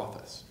you out of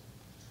office.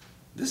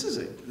 This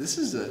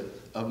is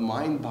a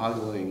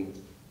mind-boggling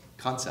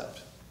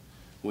concept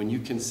when you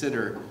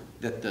consider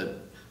that the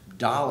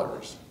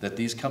dollars that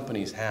these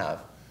companies have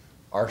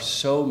are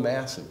so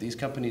massive. These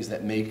companies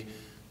that make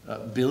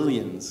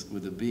billions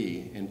with a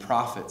B in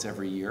profits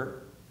every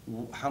year,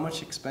 how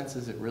much expense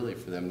is it really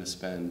for them to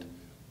spend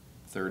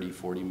 $30,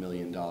 $40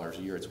 million a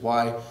year? It's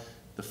why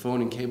the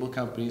phone and cable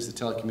companies,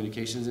 the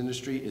telecommunications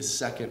industry, is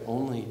second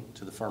only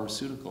to the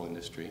pharmaceutical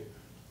industry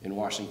in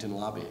Washington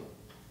lobbying.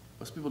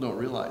 Most people don't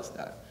realize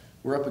that.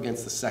 We're up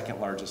against the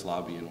second largest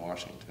lobby in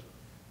Washington.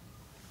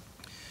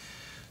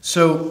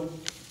 So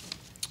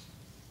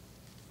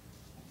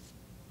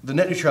the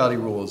net neutrality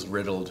rule is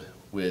riddled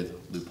with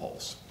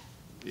loopholes.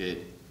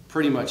 It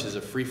pretty much is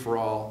a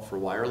free-for-all for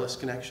wireless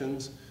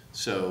connections.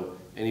 So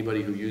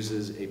anybody who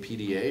uses a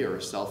PDA or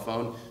a cell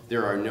phone,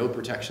 there are no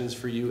protections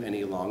for you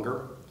any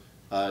longer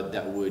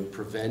that would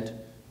prevent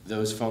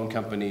those phone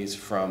companies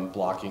from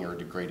blocking or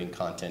degrading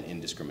content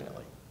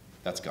indiscriminately.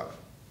 That's gone.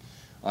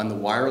 On the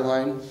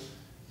wireline,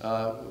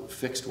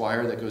 fixed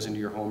wire that goes into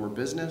your home or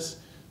business,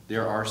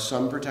 there are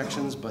some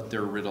protections, but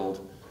they're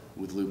riddled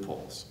with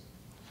loopholes.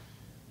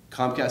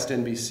 Comcast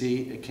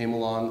NBC, it came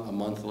along a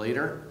month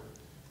later.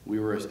 We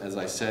were, as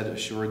I said,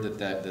 assured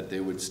that they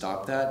would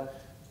stop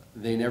that.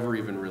 They never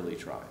even really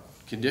tried.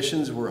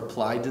 Conditions were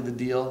applied to the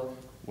deal.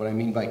 What I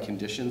mean by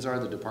conditions are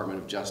the Department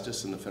of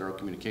Justice and the Federal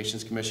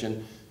Communications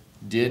Commission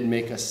did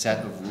make a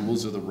set of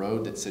rules of the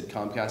road that said,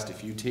 Comcast,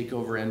 if you take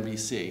over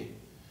NBC,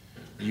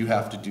 you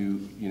have to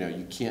do,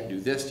 you can't do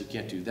this, you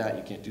can't do that,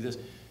 you can't do this.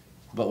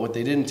 But what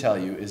they didn't tell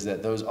you is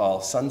that those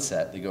all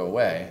sunset, they go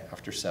away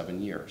after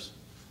 7 years.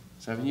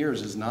 7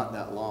 years is not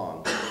that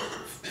long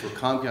for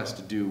Comcast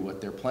to do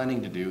what they're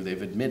planning to do.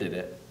 They've admitted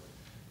it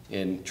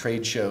in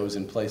trade shows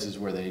and places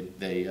where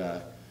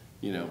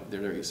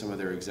some of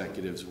their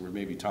executives were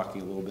maybe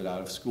talking a little bit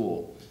out of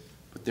school.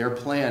 But their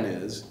plan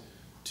is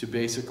to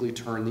basically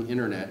turn the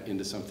internet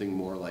into something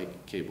more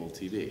like cable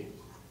TV,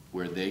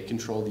 where they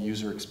control the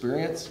user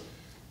experience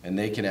and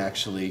they can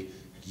actually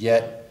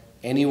get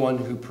anyone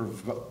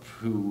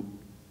who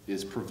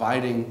is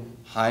providing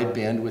high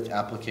bandwidth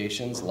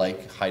applications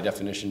like high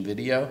definition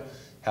video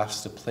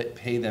has to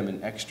pay them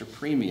an extra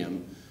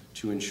premium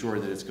to ensure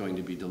that it's going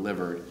to be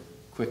delivered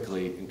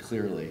quickly and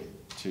clearly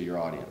to your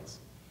audience,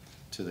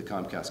 to the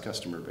Comcast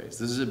customer base.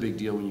 This is a big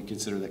deal when you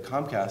consider that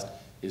Comcast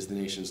is the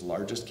nation's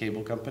largest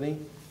cable company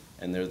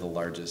and they're the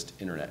largest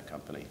internet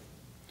company.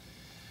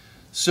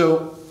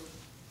 So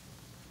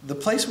the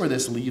place where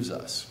this leaves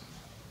us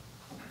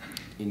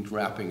in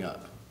wrapping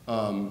up,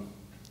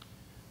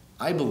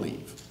 I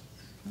believe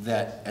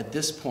that at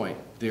this point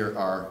there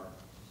are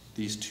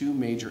these two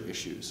major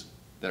issues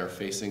that are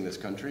facing this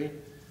country,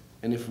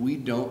 and if we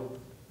don't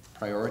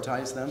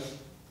prioritize them,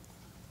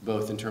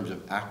 both in terms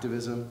of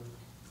activism,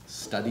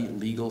 study,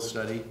 legal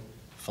study,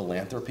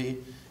 philanthropy,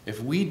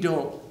 if we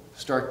don't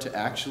start to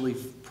actually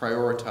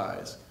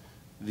prioritize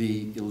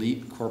the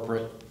elite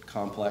corporate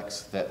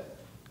complex that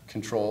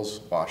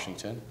controls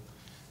Washington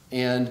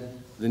and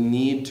the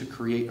need to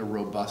create a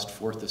robust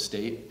fourth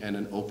estate and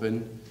an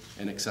open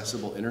and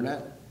accessible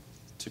internet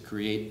to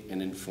create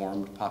an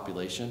informed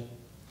population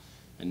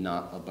and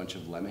not a bunch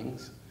of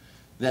lemmings,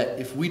 that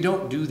if we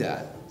don't do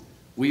that,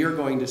 we are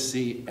going to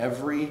see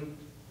every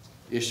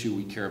issue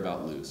we care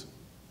about lose.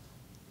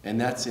 And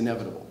that's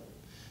inevitable.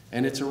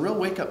 And it's a real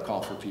wake-up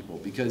call for people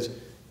because,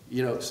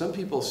 some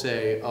people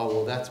say, oh,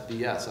 well, that's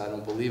BS. I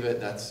don't believe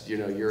it. That's,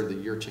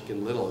 you're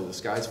Chicken Little, the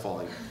sky's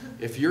falling.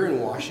 If you're in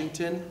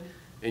Washington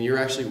and you're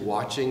actually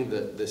watching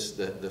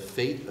the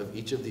fate of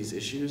each of these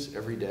issues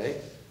every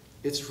day,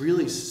 it's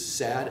really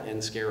sad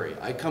and scary.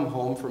 I come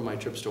home from my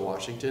trips to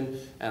Washington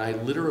and I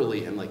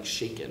literally am like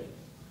shaken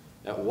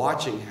at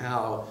watching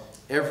how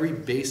every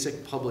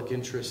basic public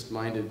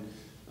interest-minded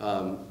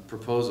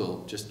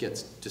proposal just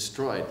gets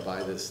destroyed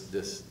by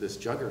this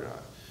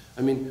juggernaut.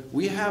 I mean,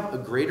 we have a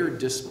greater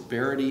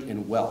disparity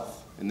in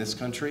wealth in this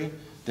country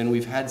than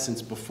we've had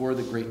since before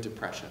the Great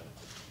Depression.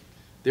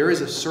 There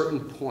is a certain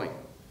point.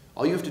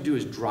 All you have to do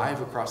is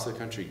drive across the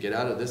country, get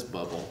out of this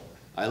bubble.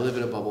 I live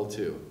in a bubble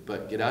too,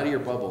 but get out of your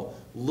bubble.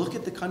 Look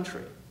at the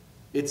country.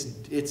 It's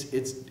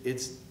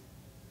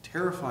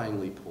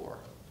terrifyingly poor.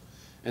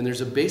 And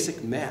there's a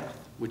basic math,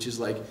 which is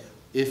like,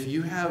 if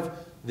you have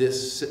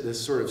this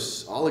sort of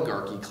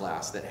oligarchy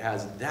class that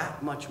has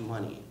that much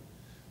money,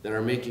 that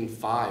are making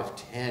 $5,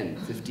 10,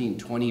 15,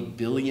 $20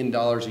 billion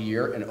a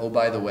year, and oh,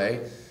 by the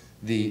way,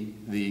 the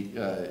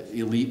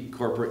elite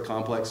corporate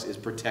complex is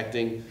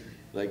protecting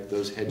like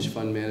those hedge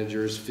fund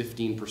managers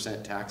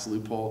 15% tax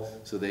loophole,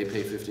 so they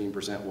pay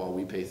 15% while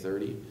we pay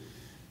 30%.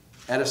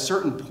 At a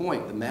certain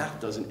point, the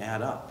math doesn't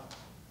add up.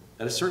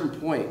 At a certain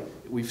point,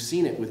 we've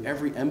seen it with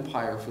every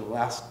empire for the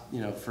last,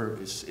 for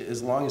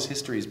as long as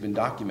history has been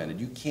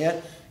documented. You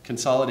can't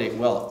consolidate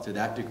wealth to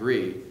that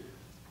degree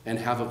and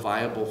have a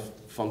viable,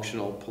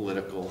 functional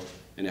political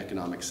and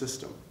economic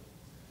system.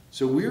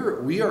 So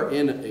we are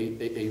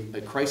in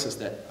a crisis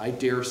that I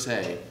dare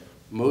say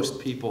most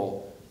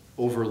people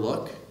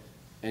overlook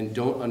and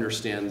don't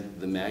understand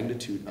the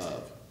magnitude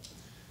of.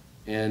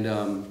 And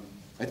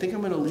I think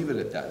I'm going to leave it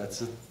at that.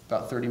 That's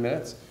about 30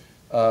 minutes.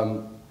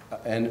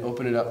 And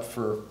open it up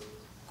for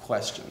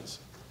questions.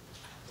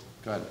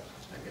 Go ahead.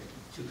 Okay.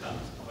 Two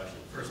comments and a question.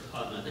 First,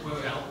 on the... We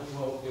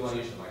want to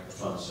use the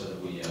microphone so that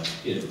we get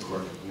it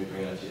recorded. Let me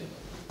bring it up to you.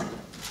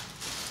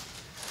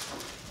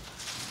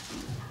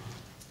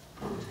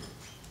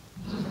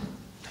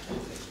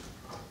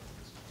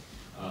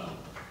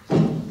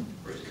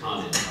 First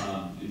comment,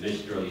 you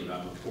mentioned earlier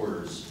about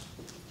reporters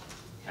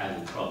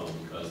having trouble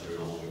because they're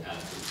no longer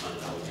adequately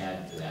funded. I would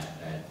add to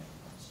that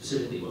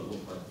specifically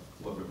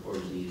what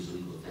reporters need is a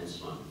legal defense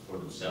fund for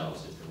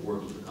themselves. If they're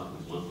working for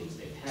companies, one of the things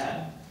they've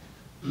had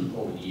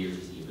over the years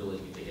is the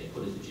ability, if they get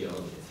put into jail, if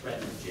they get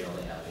threatened with jail,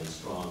 they have a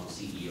strong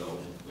CEO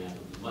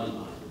and money behind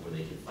them where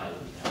they can fight on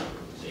behalf of the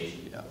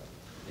organization. Yeah.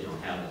 They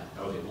don't have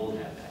that, or they won't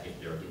have that if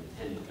they're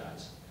independent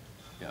guys.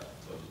 Yeah.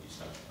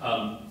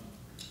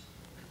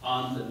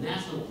 On the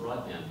national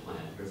broadband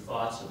plan, your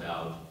thoughts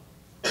about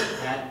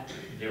that?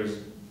 There's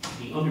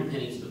the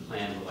underpinnings of the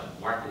plan were like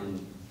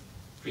marketing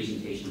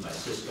presentation by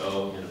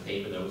Cisco and a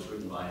paper that was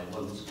written by a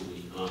London School of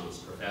Economics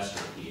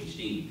professor,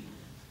 PhD,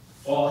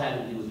 all had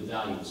to do with the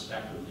value of the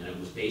spectrum, and it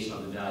was based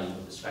on the value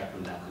of the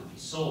spectrum that could be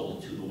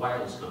sold to the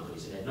wireless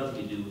companies. It had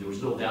nothing to do, there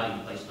was no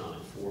value placed on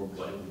it for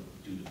what it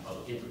would do to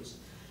public interest.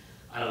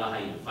 I don't know how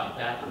you would fight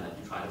back on that.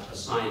 You try to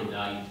assign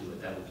value to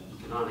it that would be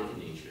economic in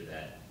nature,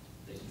 that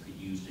you could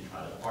use to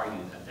try to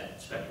argue that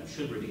that spectrum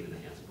should remain in the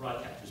hands of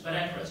broadcasters. But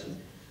at present,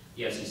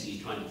 the FCC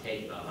is trying to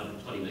take about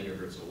 120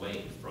 megahertz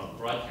away from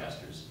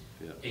broadcasters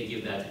and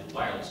give that to the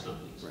wireless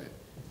companies.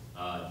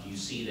 Right. Do you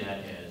see that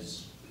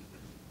as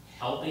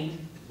helping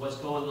what's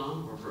going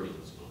on or hurting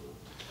what's going on?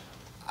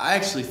 I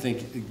actually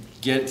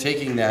think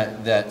taking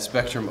that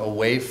spectrum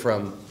away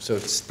from, so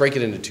break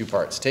it into two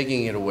parts.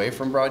 Taking it away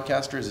from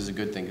broadcasters is a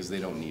good thing because they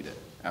don't need it.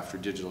 After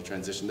digital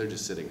transition, they're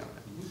just sitting on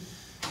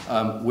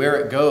it. Where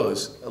it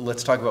goes,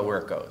 let's talk about where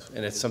it goes.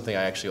 And it's something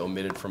I actually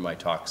omitted from my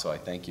talk, so I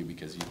thank you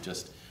because you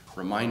just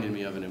reminded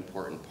me of an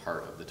important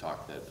part of the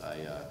talk that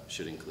I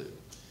should include.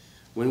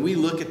 When we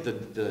look at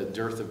the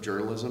dearth of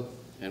journalism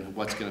and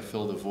what's going to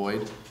fill the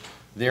void,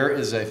 there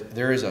is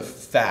a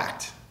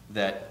fact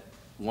that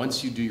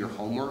once you do your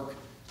homework,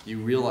 you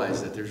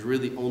realize that there's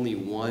really only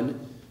one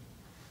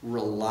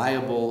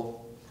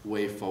reliable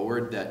way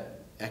forward that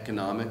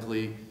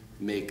economically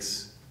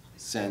makes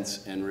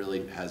sense and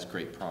really has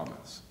great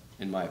promise,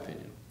 in my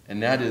opinion.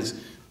 And that is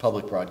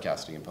public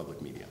broadcasting and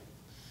public media.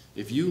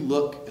 If you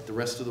look at the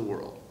rest of the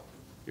world,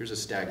 here's a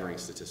staggering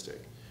statistic.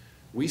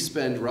 We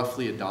spend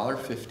roughly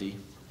 $1.50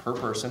 per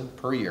person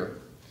per year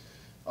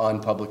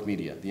on public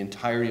media, the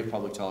entirety of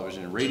public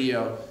television and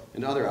radio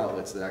and other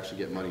outlets that actually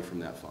get money from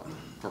that fund,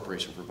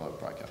 Corporation for Public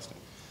Broadcasting.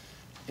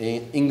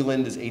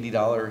 England is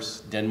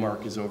 $80,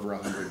 Denmark is over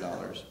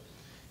 $100.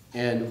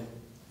 And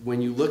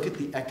when you look at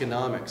the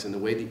economics and the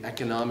way the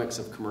economics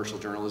of commercial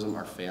journalism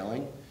are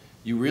failing,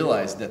 you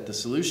realize that the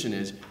solution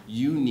is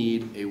you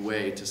need a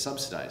way to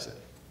subsidize it.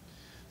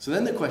 So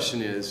then the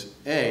question is,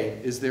 A,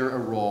 is there a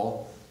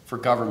role for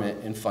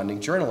government in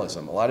funding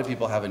journalism? A lot of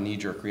people have a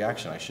knee-jerk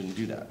reaction. I shouldn't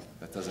do that.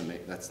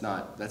 That's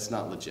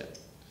not legit.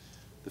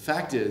 The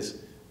fact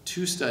is,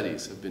 2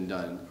 studies have been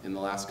done in the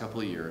last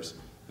couple of years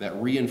that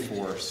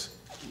reinforce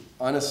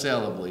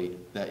unassailably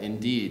that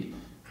indeed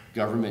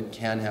government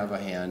can have a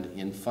hand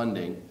in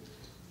funding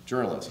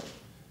journalism.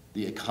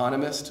 The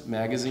Economist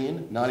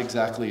magazine, not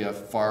exactly a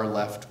far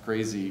left,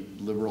 crazy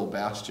liberal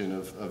bastion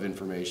of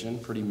information,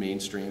 pretty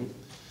mainstream,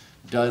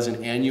 does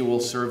an annual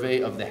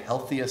survey of the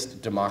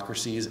healthiest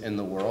democracies in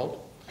the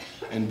world.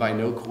 And by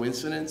no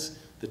coincidence,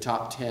 the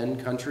top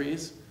 10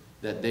 countries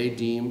that they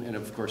deem, and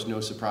of course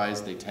no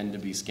surprise, they tend to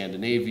be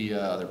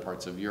Scandinavia, other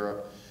parts of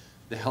Europe,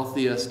 the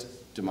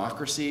healthiest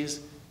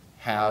democracies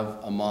have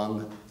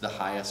among the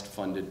highest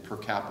funded per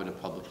capita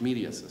public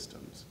media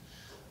systems.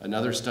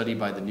 Another study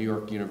by the New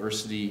York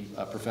University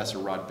professor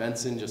Rod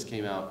Benson just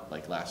came out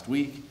like last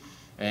week,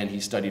 and he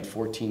studied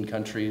 14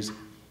 countries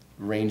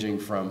ranging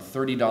from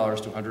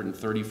 $30 to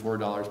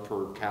 $134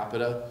 per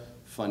capita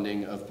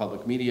funding of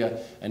public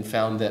media, and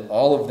found that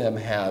all of them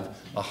have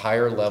a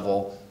higher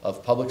level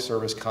of public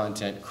service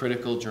content,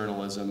 critical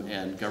journalism,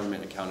 and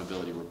government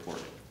accountability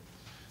reporting.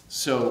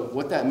 So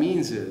what that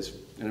means is,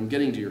 and I'm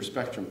getting to your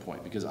spectrum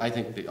point, because I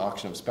think the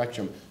auction of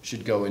spectrum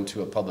should go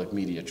into a public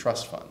media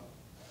trust fund,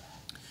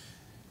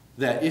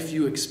 that if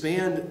you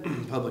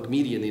expand public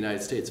media in the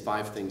United States,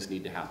 5 things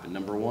need to happen.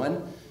 Number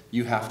one,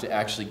 you have to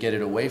actually get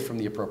it away from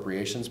the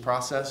appropriations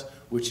process,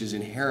 which is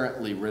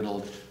inherently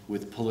riddled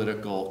with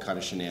political kind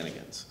of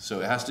shenanigans.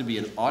 So it has to be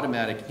an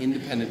automatic,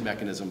 independent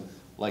mechanism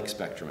like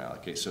spectrum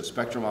allocate. So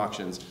spectrum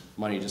auctions,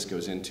 money just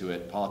goes into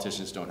it,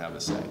 politicians don't have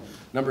a say.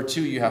 Number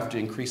two, you have to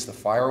increase the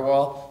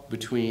firewall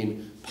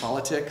between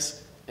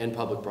politics and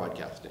public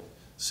broadcasting,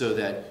 so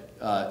that,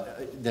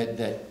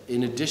 that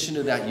in addition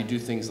to that, you do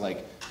things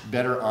like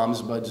better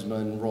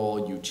ombudsman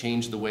role, you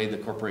change the way the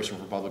Corporation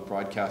for Public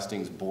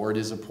Broadcasting's board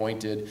is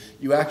appointed.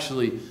 You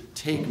actually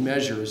take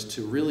measures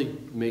to really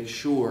make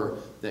sure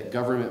that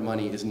government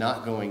money is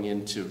not going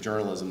into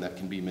journalism that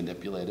can be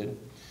manipulated.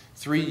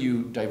 3,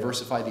 you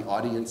diversify the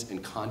audience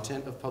and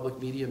content of public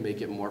media,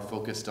 make it more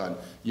focused on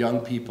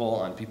young people,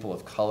 on people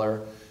of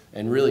color,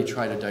 and really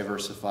try to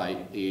diversify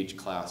age,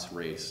 class,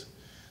 race.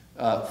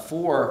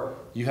 4,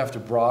 you have to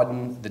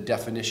broaden the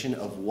definition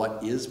of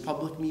what is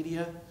public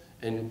media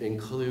and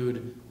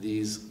include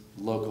these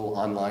local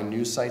online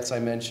news sites I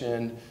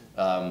mentioned,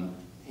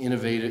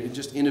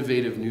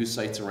 innovative news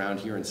sites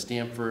around here in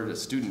Stanford, a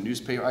student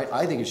newspaper.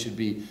 I think it should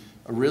be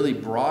a really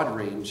broad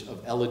range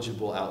of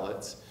eligible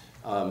outlets,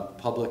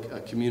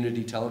 public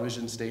community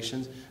television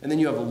stations, and then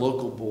you have a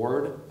local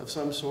board of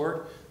some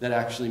sort that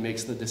actually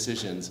makes the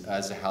decisions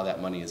as to how that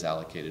money is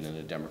allocated in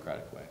a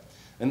democratic way.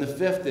 And the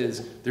 5th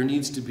is there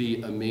needs to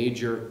be a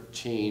major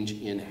change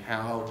in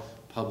how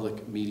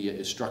public media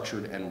is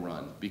structured and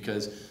run,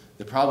 because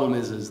the problem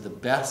is the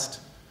best,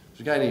 there's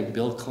a guy named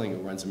Bill Kling who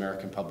runs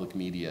American Public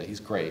Media. He's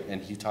great,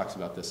 and he talks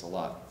about this a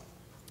lot.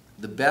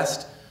 The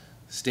best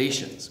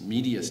stations,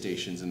 media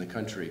stations in the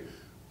country,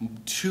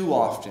 too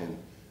often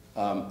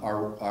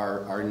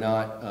are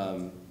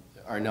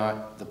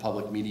not the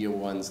public media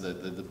ones.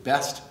 The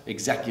best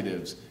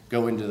executives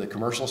go into the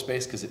commercial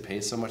space because it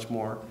pays so much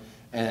more,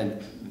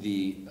 and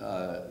the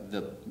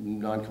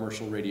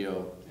non-commercial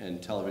radio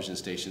and television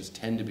stations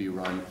tend to be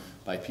run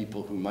by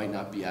people who might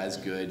not be as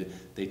good.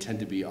 They tend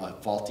to be a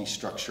faulty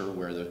structure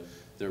where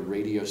the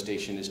radio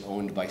station is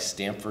owned by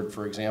Stanford,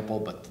 for example,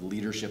 but the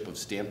leadership of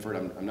Stanford,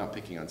 I'm not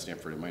picking on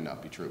Stanford, it might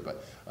not be true,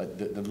 but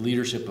the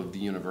leadership of the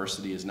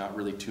university is not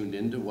really tuned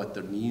into what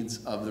the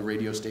needs of the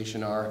radio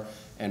station are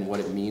and what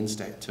it means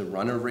to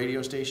run a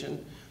radio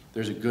station.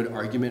 There's a good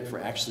argument for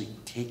actually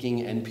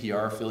taking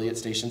NPR affiliate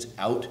stations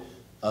out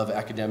of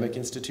academic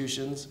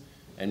institutions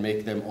and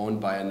make them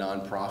owned by a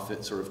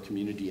nonprofit sort of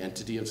community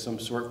entity of some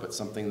sort, but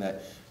something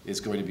that is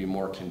going to be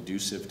more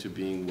conducive to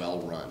being well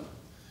run.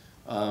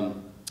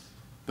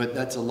 But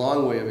that's a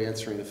long way of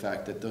answering the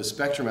fact that those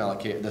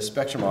the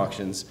spectrum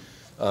auctions,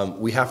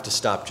 we have to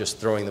stop just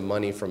throwing the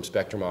money from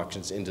spectrum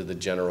auctions into the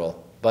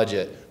general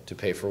budget to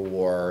pay for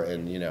war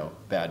and, you know,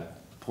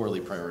 poorly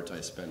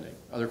prioritized spending.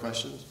 Other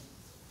questions?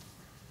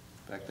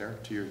 Back there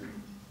to your.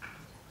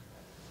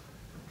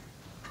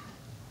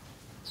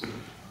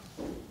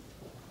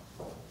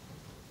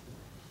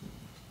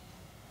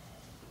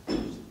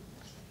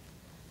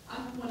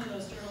 I'm one of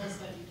those journalists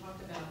that you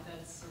talked about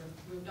that's sort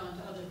of moved on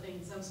to other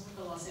things. I was with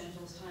the Los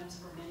Angeles Times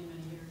for many,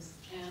 many years.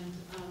 And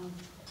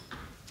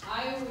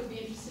I would be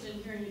interested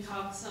in hearing you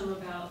talk some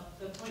about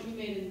the point you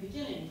made in the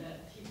beginning,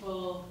 that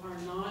people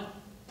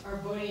are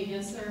voting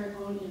against their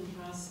own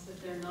interests, that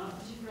they're not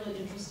particularly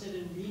interested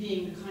in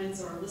reading the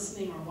kinds, or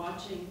listening or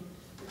watching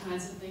the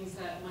kinds of things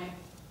that might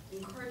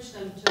encourage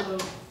them to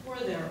vote for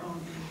their own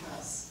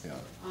interests. Yeah.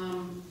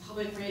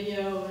 Public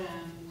radio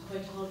and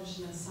public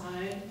television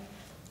aside,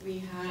 we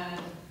had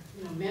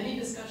many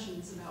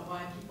discussions about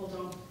why people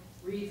don't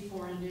read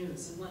foreign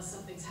news unless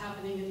something's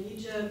happening in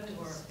Egypt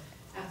or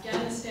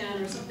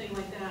Afghanistan or something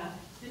like that.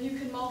 Then you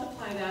can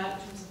multiply that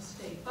in terms of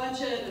state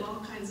budget and all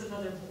kinds of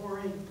other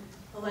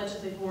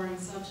allegedly boring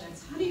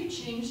subjects. How do you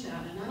change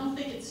that? And I don't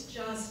think it's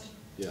just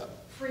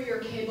free or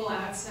cable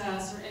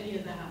access or any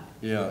of that.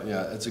 Yeah,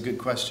 that's a good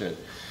question.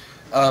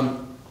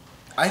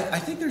 I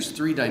think there's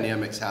 3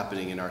 dynamics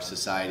happening in our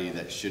society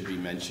that should be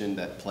mentioned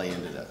that play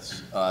into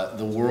this.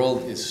 The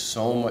world is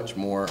so much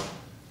more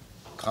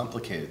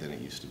complicated than it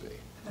used to be.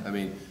 I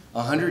mean,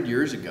 100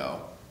 years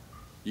ago,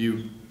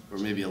 or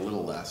maybe a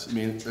little less, I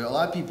mean, a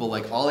lot of people,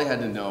 like, all they had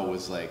to know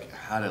was, like,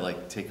 how to,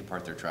 like, take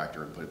apart their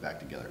tractor and put it back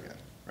together again,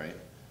 right?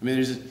 I mean,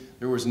 you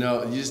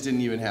just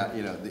didn't even have,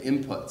 the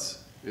inputs.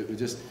 It was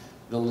just,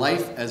 the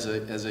life as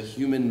a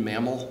human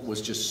mammal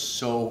was just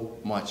so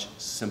much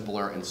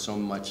simpler and so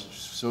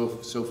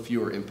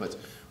fewer inputs.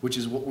 which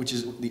is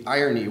the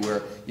irony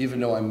where even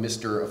though I'm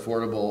Mr.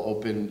 Affordable,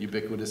 Open,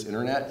 Ubiquitous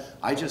Internet,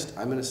 I'm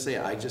going to say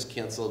I just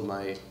canceled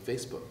my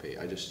Facebook page.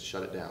 I just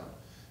shut it down.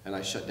 And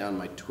I shut down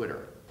my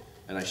Twitter.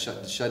 And I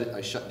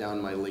shut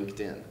down my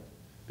LinkedIn.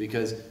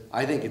 Because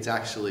I think it's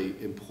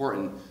actually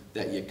important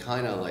that you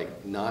kind of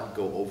like not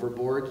go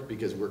overboard,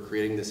 because we're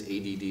creating this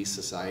ADD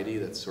society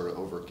that's sort of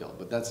overkill.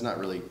 But that's not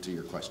really to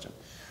your question.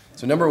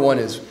 So number one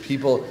is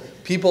people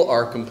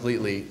are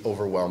completely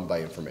overwhelmed by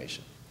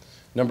information.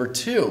 Number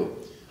two,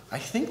 I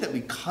think that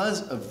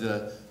because of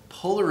the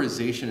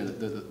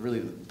polarization really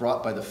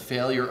brought by the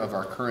failure of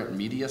our current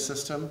media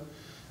system,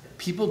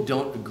 people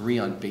don't agree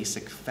on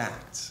basic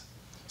facts.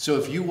 So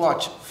if you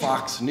watch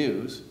Fox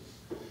News,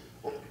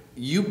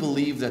 you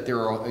believe that there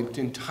are an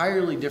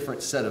entirely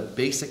different set of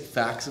basic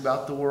facts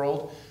about the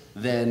world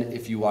than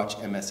if you watch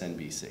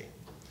MSNBC.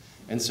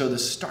 And so the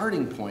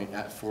starting point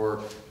for,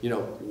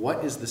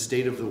 what is the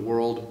state of the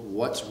world,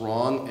 what's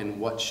wrong, and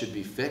what should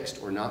be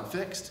fixed or not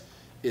fixed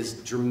is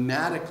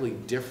dramatically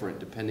different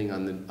depending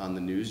on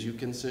the news you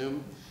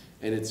consume.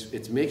 And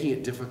it's making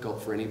it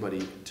difficult for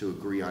anybody to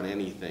agree on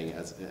anything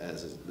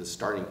as the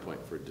starting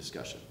point for a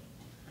discussion.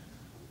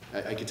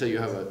 I can tell you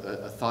have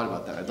a thought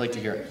about that. I'd like to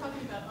hear it. You're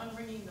talking about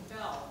unringing the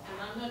bell,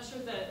 and I'm not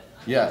sure that,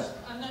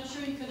 I'm not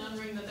sure you can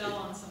unring the bell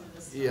on some of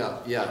this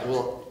stuff.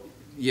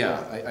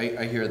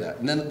 I hear that.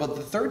 And then, but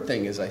the third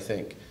thing is, I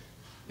think,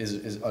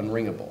 is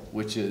unringable,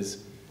 which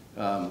is,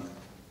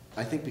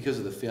 I think because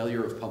of the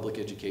failure of public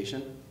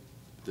education,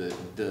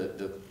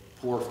 the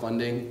poor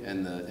funding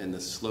and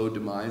the slow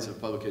demise of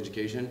public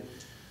education,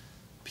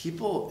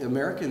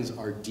 Americans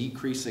are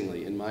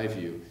decreasingly, in my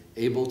view,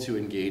 able to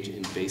engage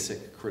in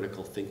basic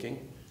critical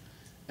thinking.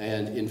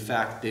 And in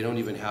fact, they don't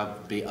even have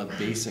a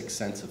basic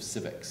sense of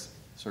civics,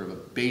 sort of a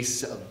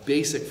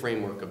basic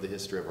framework of the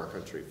history of our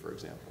country, for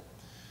example.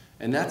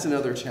 And that's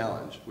another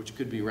challenge, which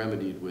could be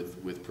remedied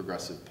with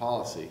progressive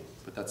policy,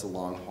 but that's a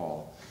long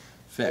haul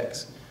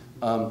fix.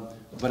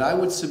 But I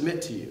would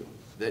submit to you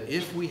that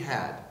if we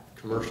had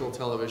commercial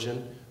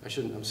television,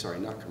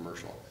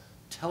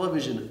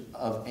 television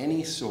of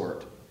any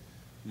sort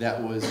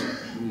that was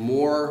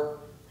more,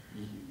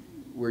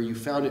 where you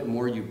found it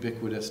more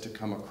ubiquitous to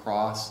come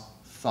across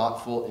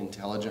thoughtful,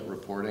 intelligent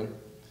reporting,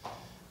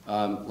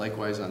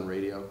 likewise on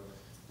radio,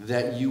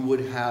 that you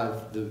would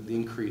have the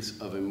increase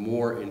of a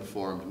more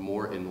informed,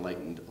 more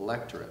enlightened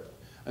electorate.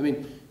 I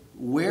mean,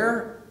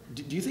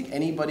 do you think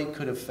anybody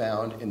could have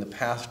found in the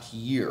past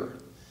year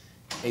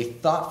a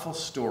thoughtful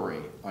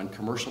story on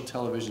commercial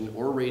television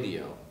or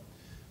radio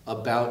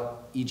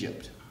about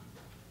Egypt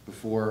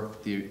before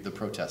the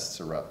protests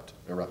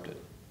erupted?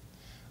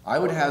 I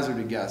would hazard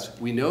a guess,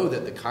 we know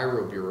that the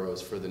Cairo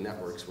bureaus for the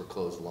networks were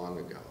closed long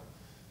ago,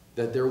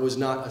 that there was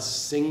not a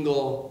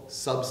single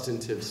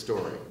substantive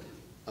story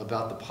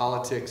about the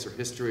politics or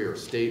history or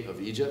state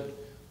of Egypt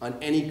on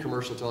any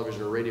commercial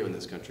television or radio in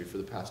this country for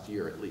the past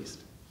year at least.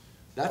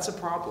 That's a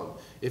problem.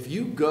 If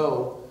you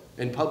go,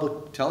 and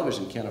public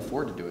television can't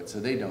afford to do it, so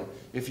they don't.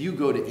 If you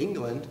go to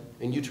England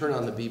and you turn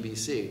on the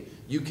BBC,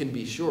 you can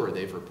be sure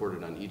they've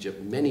reported on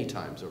Egypt many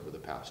times over the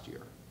past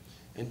year.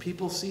 And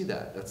people see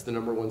that. That's the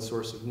 #1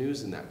 source of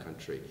news in that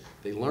country.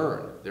 They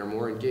learn. They're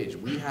more engaged.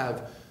 We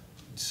have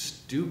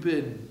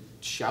stupid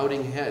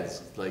shouting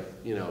heads, like,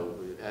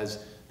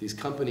 as these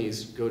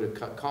companies go to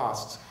cut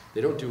costs,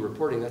 they don't do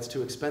reporting. That's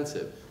too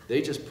expensive.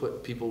 They just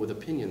put people with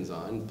opinions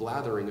on,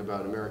 blathering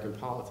about American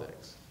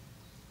politics.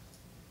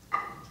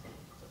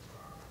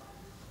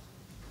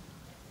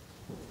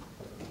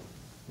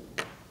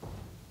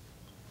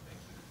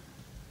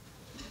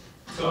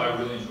 So I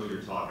really enjoyed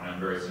your talk, and I'm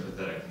very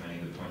sympathetic to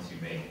many of the points you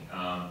make.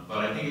 But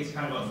I think it's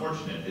kind of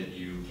unfortunate that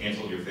you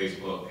canceled your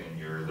Facebook and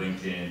your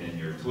LinkedIn and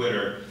your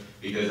Twitter,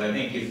 because I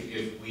think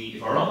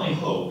if our only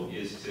hope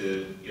is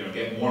to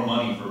get more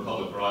money for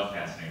public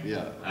broadcasting,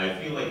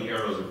 I feel like the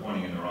arrows are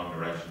pointing in the wrong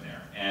direction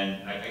there.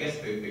 And I guess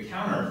the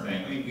counter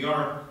thing, I mean, we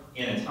are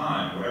in a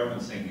time where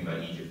everyone's thinking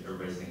about Egypt,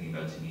 everybody's thinking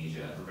about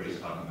Tunisia, everybody's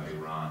talking about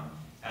Iran.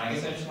 And I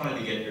guess I just wanted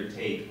to get your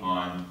take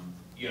on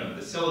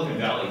the Silicon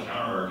Valley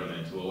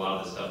counter-argument to a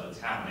lot of the stuff that's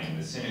happening,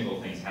 the cynical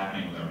things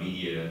happening with our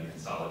media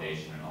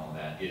consolidation and all of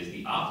that, is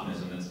the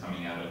optimism that's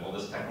coming out of all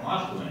this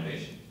technological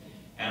innovation.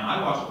 And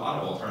I watch a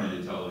lot of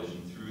alternative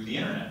television through the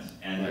internet,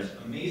 and there's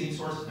amazing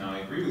sources now. I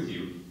agree with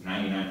you,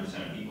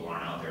 99% of people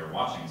aren't out there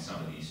watching some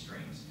of these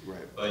streams.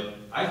 Right. But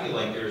I feel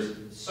like there's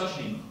such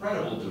an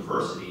incredible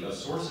diversity of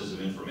sources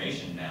of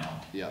information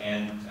now,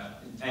 and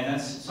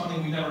that's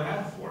something we've never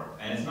had before.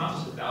 And it's not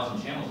just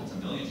 1,000 channels, it's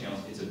 1 million channels,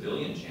 it's 1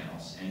 billion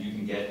channels, and you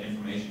can get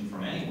information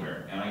from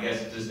anywhere. And I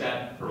guess, does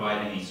that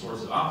provide any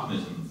source of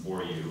optimism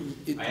for you?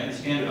 I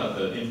understand about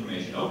the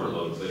information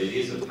overload, but it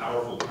is a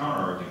powerful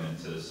counter-argument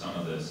to some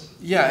of this.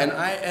 Yeah,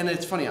 and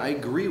it's funny, I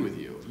agree with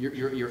you.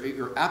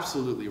 You're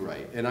absolutely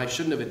right. And I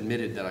shouldn't have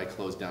admitted that I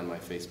closed down my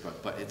Facebook,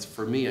 but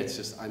for me, it's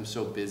just, I'm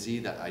so busy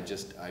that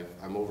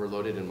I'm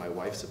overloaded, and my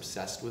wife's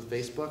obsessed with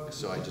Facebook,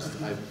 so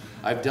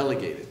I've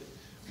delegated.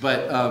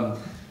 But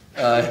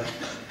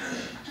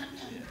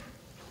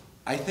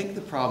I think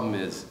the problem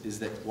is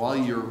that while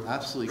you're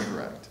absolutely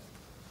correct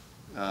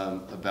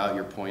about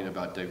your point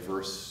about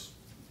diverse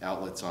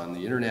outlets on the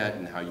internet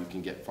and how you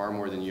can get far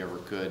more than you ever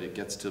could. It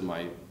gets to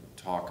my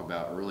talk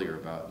about earlier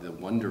about the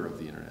wonder of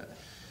the internet.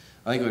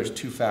 I think there's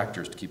two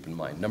factors to keep in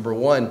mind. Number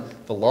one,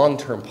 the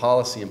long-term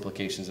policy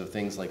implications of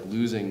things like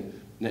losing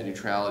net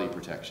neutrality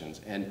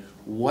protections, and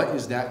what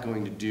is that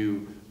going to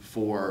do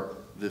for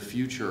the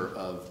future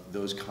of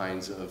those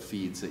kinds of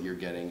feeds that you're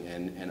getting,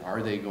 and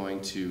are they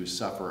going to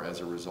suffer as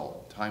a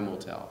result? Time will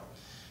tell.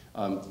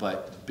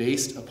 But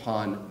based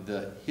upon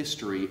the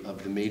history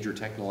of the major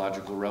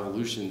technological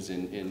revolutions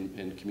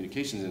in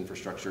communications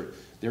infrastructure,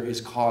 there is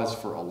cause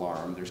for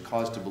alarm. There's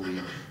cause to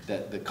believe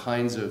that the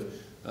kinds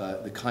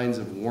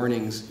of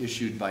warnings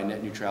issued by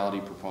net neutrality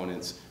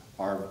proponents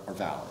are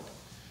valid.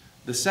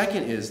 The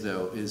second is,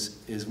 though,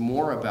 is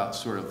more about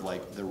sort of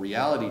like the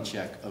reality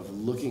check of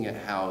looking at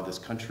how this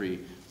country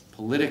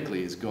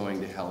politically is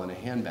going to hell in a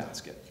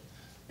handbasket,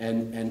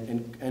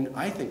 and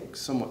I think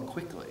somewhat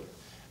quickly.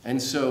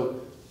 And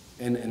so,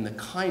 and the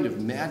kind of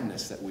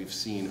madness that we've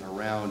seen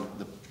around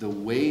the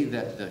way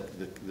that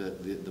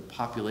the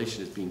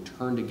population is being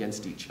turned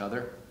against each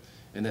other,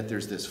 and that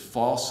there's this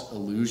false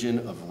illusion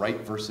of right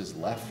versus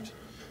left,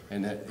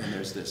 and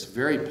there's this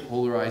very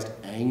polarized,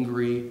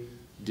 angry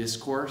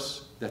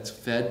discourse that's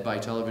fed by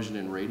television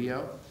and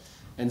radio.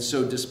 And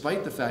so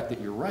despite the fact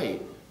that you're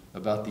right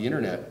about the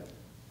internet,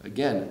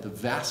 again, the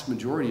vast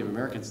majority of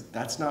Americans,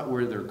 that's not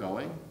where they're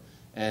going.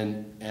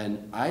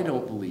 And I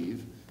don't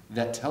believe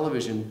that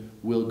television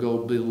will go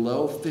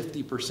below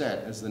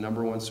 50% as the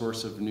 #1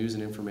 source of news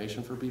and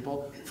information for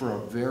people for a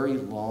very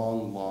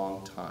long,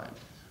 long time,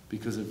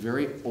 because of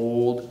very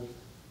old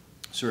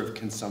sort of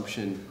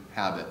consumption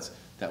habits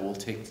that will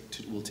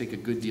take a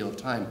good deal of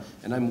time.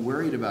 And I'm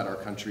worried about our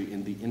country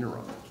in the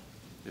interim,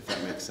 if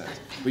that makes sense.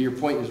 But your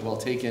point is well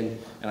taken,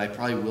 and I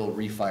probably will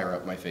refire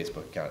up my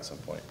Facebook account at some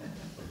point.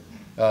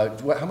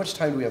 How much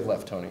time do we have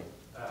left, Tony?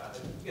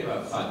 We have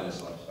about 5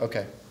 minutes left.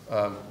 Okay,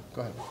 go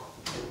ahead.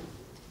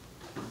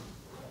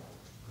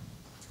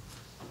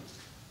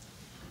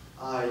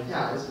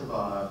 Yeah, I just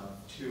have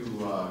 2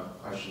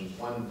 questions.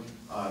 One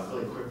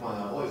really quick one.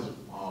 I always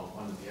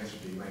wanted the answer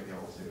to. You might be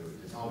able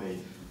to tell me.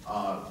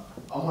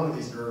 I'm one of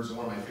these nerds, and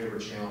one of my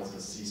favorite channels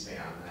is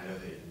C-SPAN. I know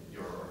that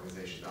your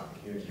organization, Not the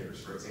Communicators,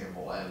 for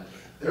example, and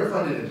they're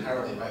funded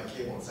entirely by the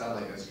cable and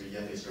satellite industry,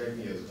 yet they strike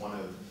me as one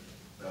of,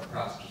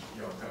 perhaps just,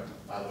 kind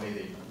of by the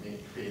way they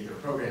create their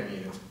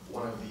programming,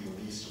 one of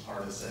the least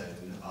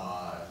partisan,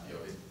 they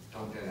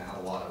don't tend to have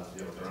a lot of,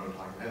 their own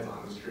talking heads on.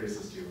 I'm just curious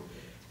as to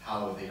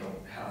how they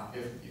don't have,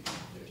 if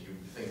you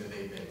think that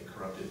they've been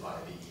corrupted by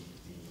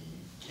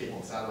the cable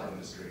and satellite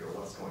industry, or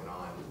what's going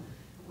on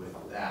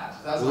with that.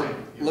 So that's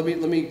let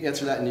me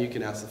answer that, and you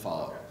can ask the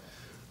follow-up. Okay.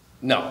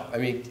 No, I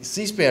mean,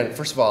 C-SPAN,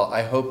 first of all,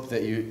 I hope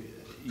that you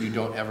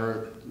don't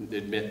ever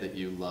admit that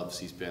you love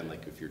C-SPAN,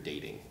 like if you're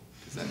dating,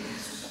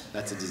 because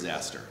that's a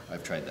disaster.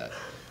 I've tried that.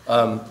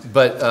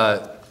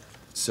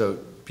 So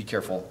be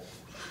careful.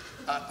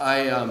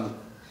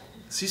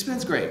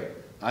 C-SPAN's great.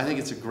 I think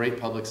it's a great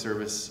public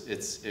service.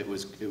 It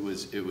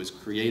was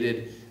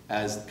created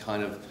as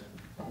kind of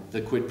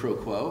the quid pro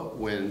quo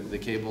when the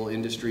cable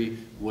industry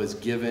was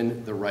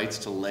given the rights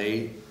to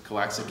lay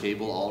coaxial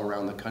cable all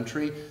around the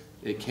country.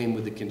 It came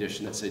with the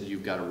condition that said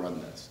you've got to run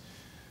this.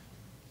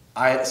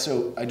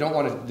 So I don't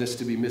want this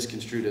to be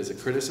misconstrued as a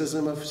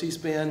criticism of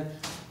C-SPAN.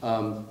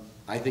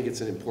 I think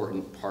it's an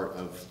important part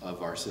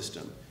of our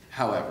system.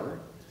 However,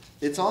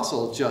 it's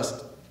also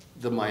just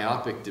the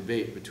myopic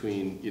debate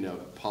between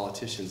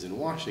politicians in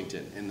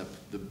Washington, and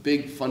the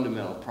big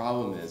fundamental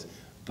problem is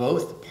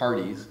both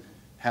parties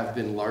have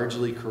been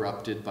largely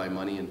corrupted by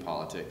money in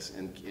politics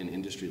and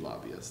industry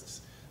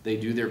lobbyists. They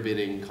do their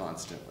bidding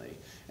constantly.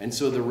 And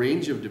so the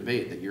range of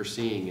debate that you're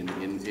seeing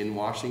in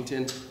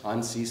Washington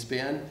on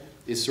C-SPAN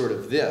is sort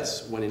of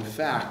this, when in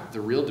fact the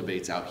real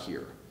debate's out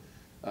here.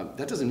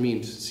 That doesn't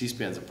mean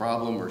C-SPAN's a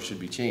problem or should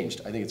be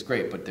changed. I think it's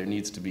great, but there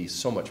needs to be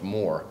so much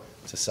more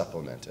to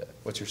supplement it.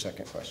 What's your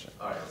second question?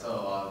 All right,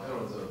 so that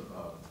was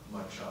a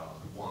much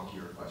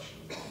wonkier question,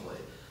 probably.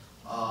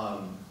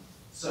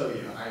 So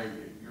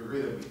you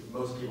agree that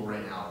most people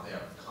right now, they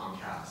have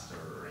Comcast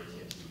or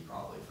AT&T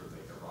probably for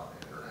their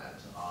broadband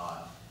internet.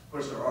 Of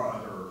course, there are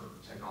other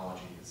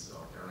technologies,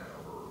 internet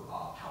over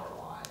power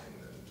line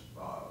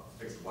and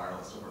fixed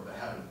wireless, so forth, that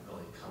haven't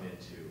really come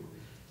into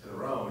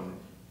their own.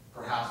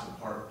 Perhaps in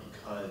part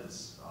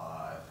because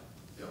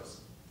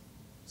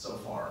so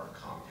far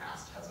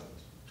Comcast hasn't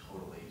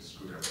totally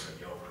screwed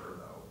everybody over,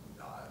 though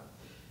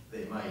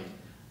they might.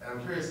 And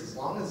I'm curious, as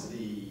long as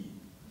the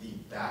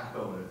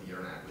backbone of the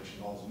internet, which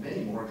involves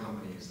many more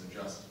companies than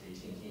just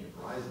AT&T and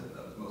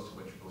Verizon, most of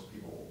which most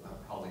people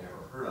have probably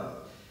never heard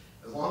of,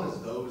 as long as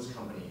those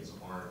companies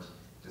aren't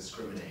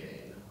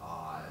discriminating,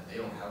 and they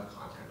don't have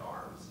content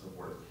arms, and so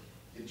forth,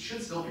 it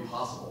should still be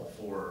possible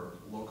for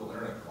local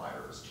internet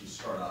providers to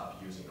start up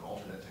using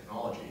alternate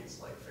technologies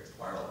like fixed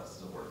wireless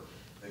and so forth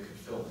that could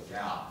fill the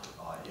gap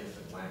if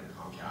and when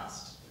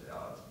Comcast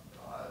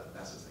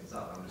messes things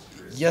up. I'm just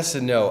curious. Yes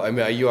and no. I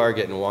mean, you are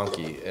getting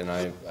wonky, and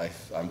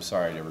I'm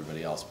sorry to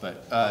everybody else,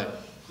 but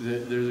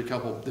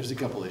there's a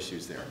couple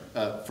issues there.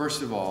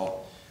 First of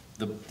all,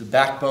 the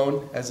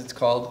backbone, as it's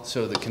called,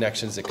 so the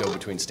connections that go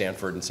between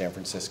Stanford and San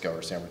Francisco,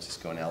 or San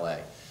Francisco and LA,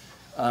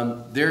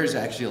 there is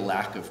actually a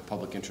lack of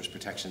public interest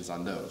protections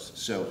on those.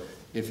 So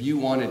if you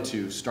wanted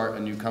to start a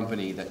new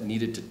company that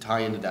needed to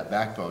tie into that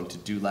backbone to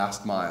do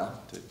last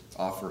mile, to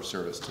offer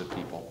service to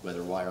people,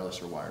 whether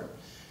wireless or wired,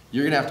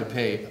 you're going to have to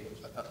pay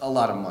a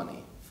lot of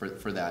money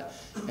for that.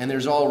 And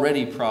there's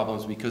already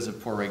problems because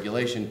of poor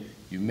regulation.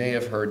 You may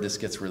have heard this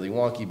gets really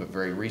wonky, but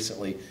very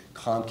recently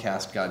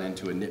Comcast got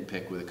into a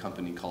nitpick with a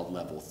company called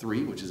Level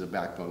 3, which is a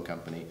backbone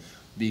company,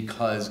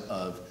 because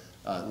of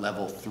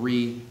Level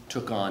 3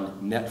 took on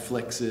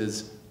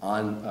Netflix's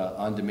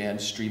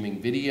on-demand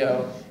streaming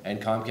video,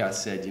 and Comcast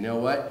said, you know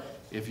what?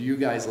 If you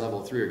guys,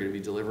 Level 3, are going to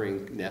be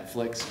delivering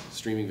Netflix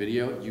streaming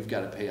video, you've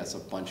got to pay us a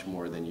bunch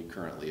more than you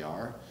currently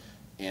are.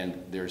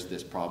 And there's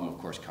this problem, of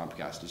course,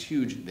 Comcast is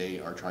huge. They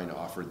are trying to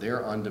offer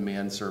their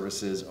on-demand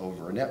services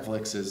over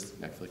Netflix's.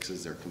 Netflix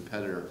is their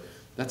competitor.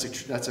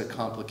 That's a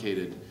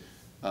complicated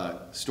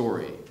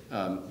story.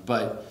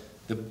 But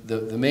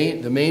the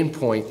main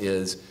point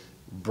is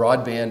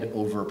broadband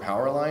over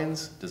power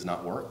lines does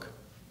not work.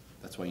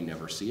 That's why you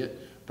never see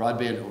it.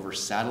 Broadband over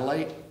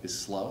satellite is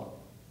slow.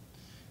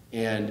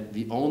 And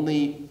the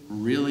only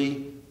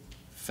really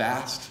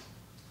fast,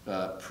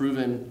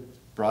 proven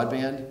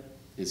broadband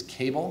is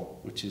cable,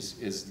 which is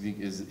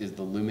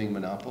the looming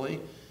monopoly,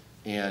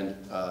 and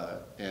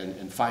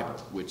fiber,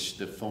 which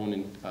the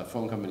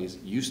phone companies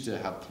used to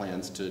have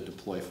plans to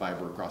deploy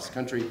fiber across the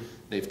country.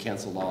 They've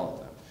canceled all of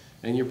them.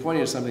 And you're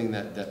pointing to something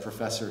that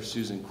Professor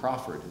Susan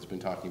Crawford has been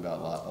talking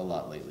about a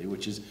lot lately,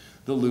 which is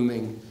the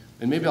looming,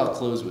 and maybe I'll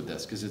close with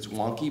this because it's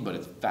wonky, but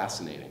it's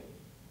fascinating.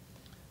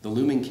 The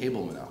looming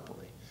cable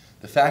monopoly.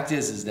 The fact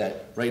is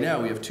that right now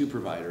we have two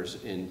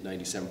providers in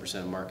 97%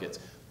 of markets,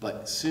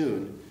 but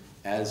soon,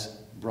 as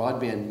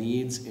broadband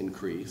needs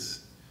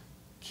increase,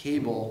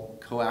 cable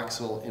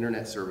coaxial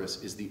internet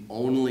service is the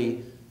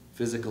only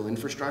physical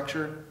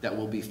infrastructure that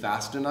will be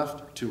fast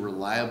enough to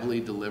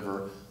reliably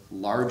deliver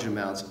large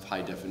amounts of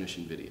high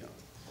definition video.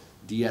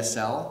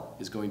 DSL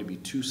is going to be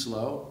too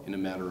slow in a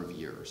matter of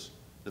years.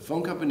 The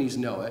phone companies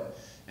know it,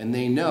 and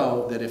they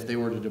know that if they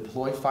were to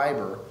deploy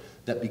fiber,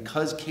 that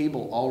because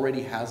cable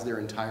already has their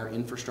entire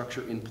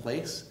infrastructure in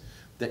place,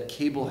 that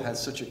cable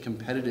has such a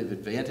competitive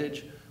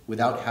advantage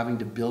without having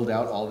to build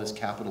out all this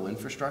capital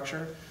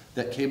infrastructure,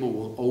 that cable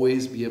will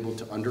always be able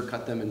to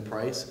undercut them in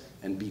price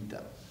and beat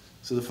them.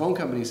 So the phone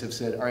companies have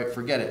said, all right,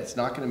 forget it. It's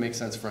not going to make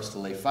sense for us to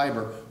lay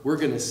fiber. We're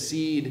going to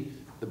cede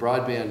the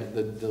broadband,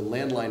 the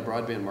landline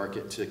broadband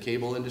market to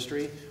cable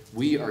industry.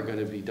 We are going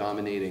to be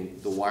dominating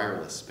the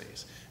wireless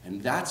space.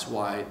 And that's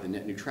why the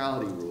net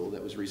neutrality rule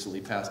that was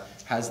recently passed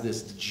has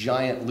this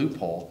giant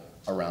loophole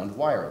around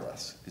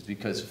wireless. It's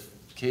because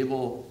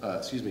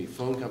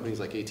phone companies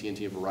like AT&T and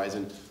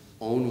Verizon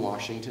own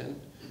Washington.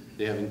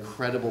 They have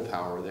incredible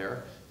power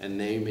there, and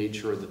they made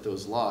sure that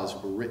those laws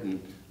were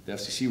written, the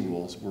FCC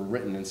rules were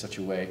written in such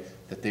a way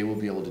that they will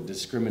be able to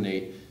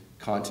discriminate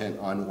content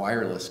on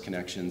wireless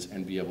connections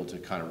and be able to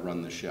kind of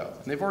run the show.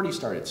 And they've already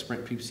started.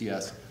 Sprint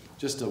PCS,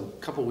 just a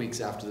couple weeks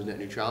after the net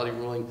neutrality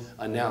ruling,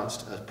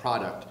 announced a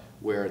product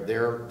where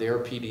their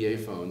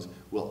PDA phones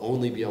will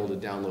only be able to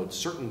download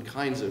certain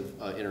kinds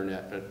of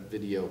internet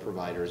video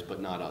providers,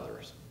 but not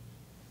others.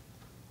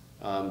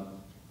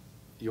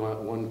 You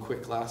want one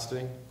quick last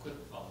thing? Quick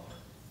follow-up.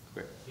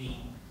 Quick. The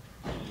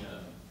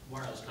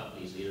wireless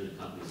companies, the internet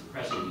companies,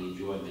 presently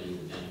enjoy many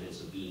of the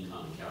benefits of being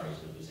common carriers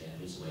because they have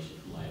insulation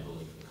from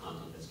liability for the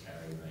content that's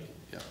carried, right?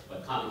 Yeah.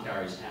 But common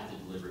carriers have to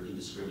deliver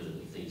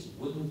indiscriminately things.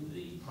 Wouldn't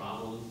the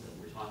problem that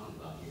we're talking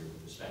about here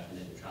with respect to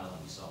net neutrality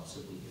be solved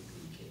simply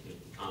if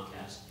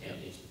Comcast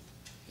and its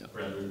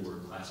brethren were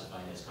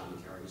classified as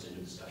common carriers in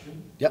a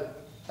discussion?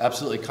 Yep,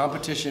 absolutely.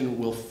 Competition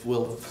will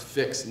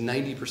fix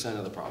 90%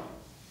 of the problem.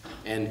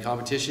 And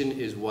competition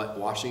is what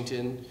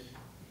Washington,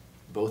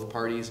 both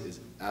parties, is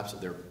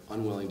absolutely, they're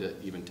unwilling to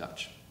even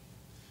touch.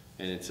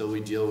 And until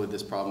we deal with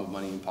this problem of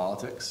money in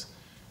politics,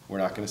 we're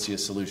not going to see a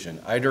solution.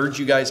 I'd urge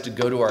you guys to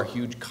go to our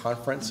huge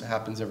conference. It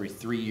happens every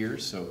 3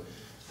 years, so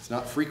it's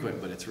not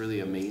frequent, but it's really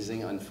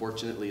amazing.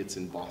 Unfortunately, it's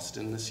in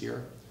Boston this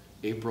year,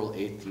 April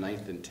 8th,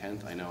 9th, and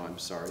 10th. I know, I'm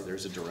sorry,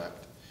 there's a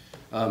direct.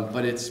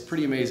 But it's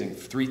pretty amazing.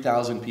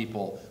 3,000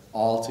 people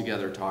all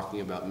together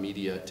talking about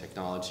media,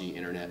 technology,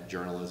 internet,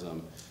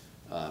 journalism,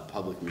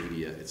 public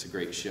media. It's a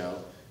great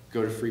show.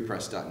 Go to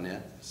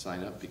freepress.net,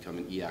 sign up, become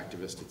an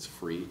e-activist. It's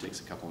free, it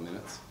takes a couple of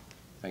minutes.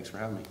 Thanks for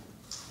having me.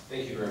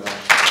 Thank you very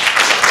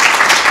much.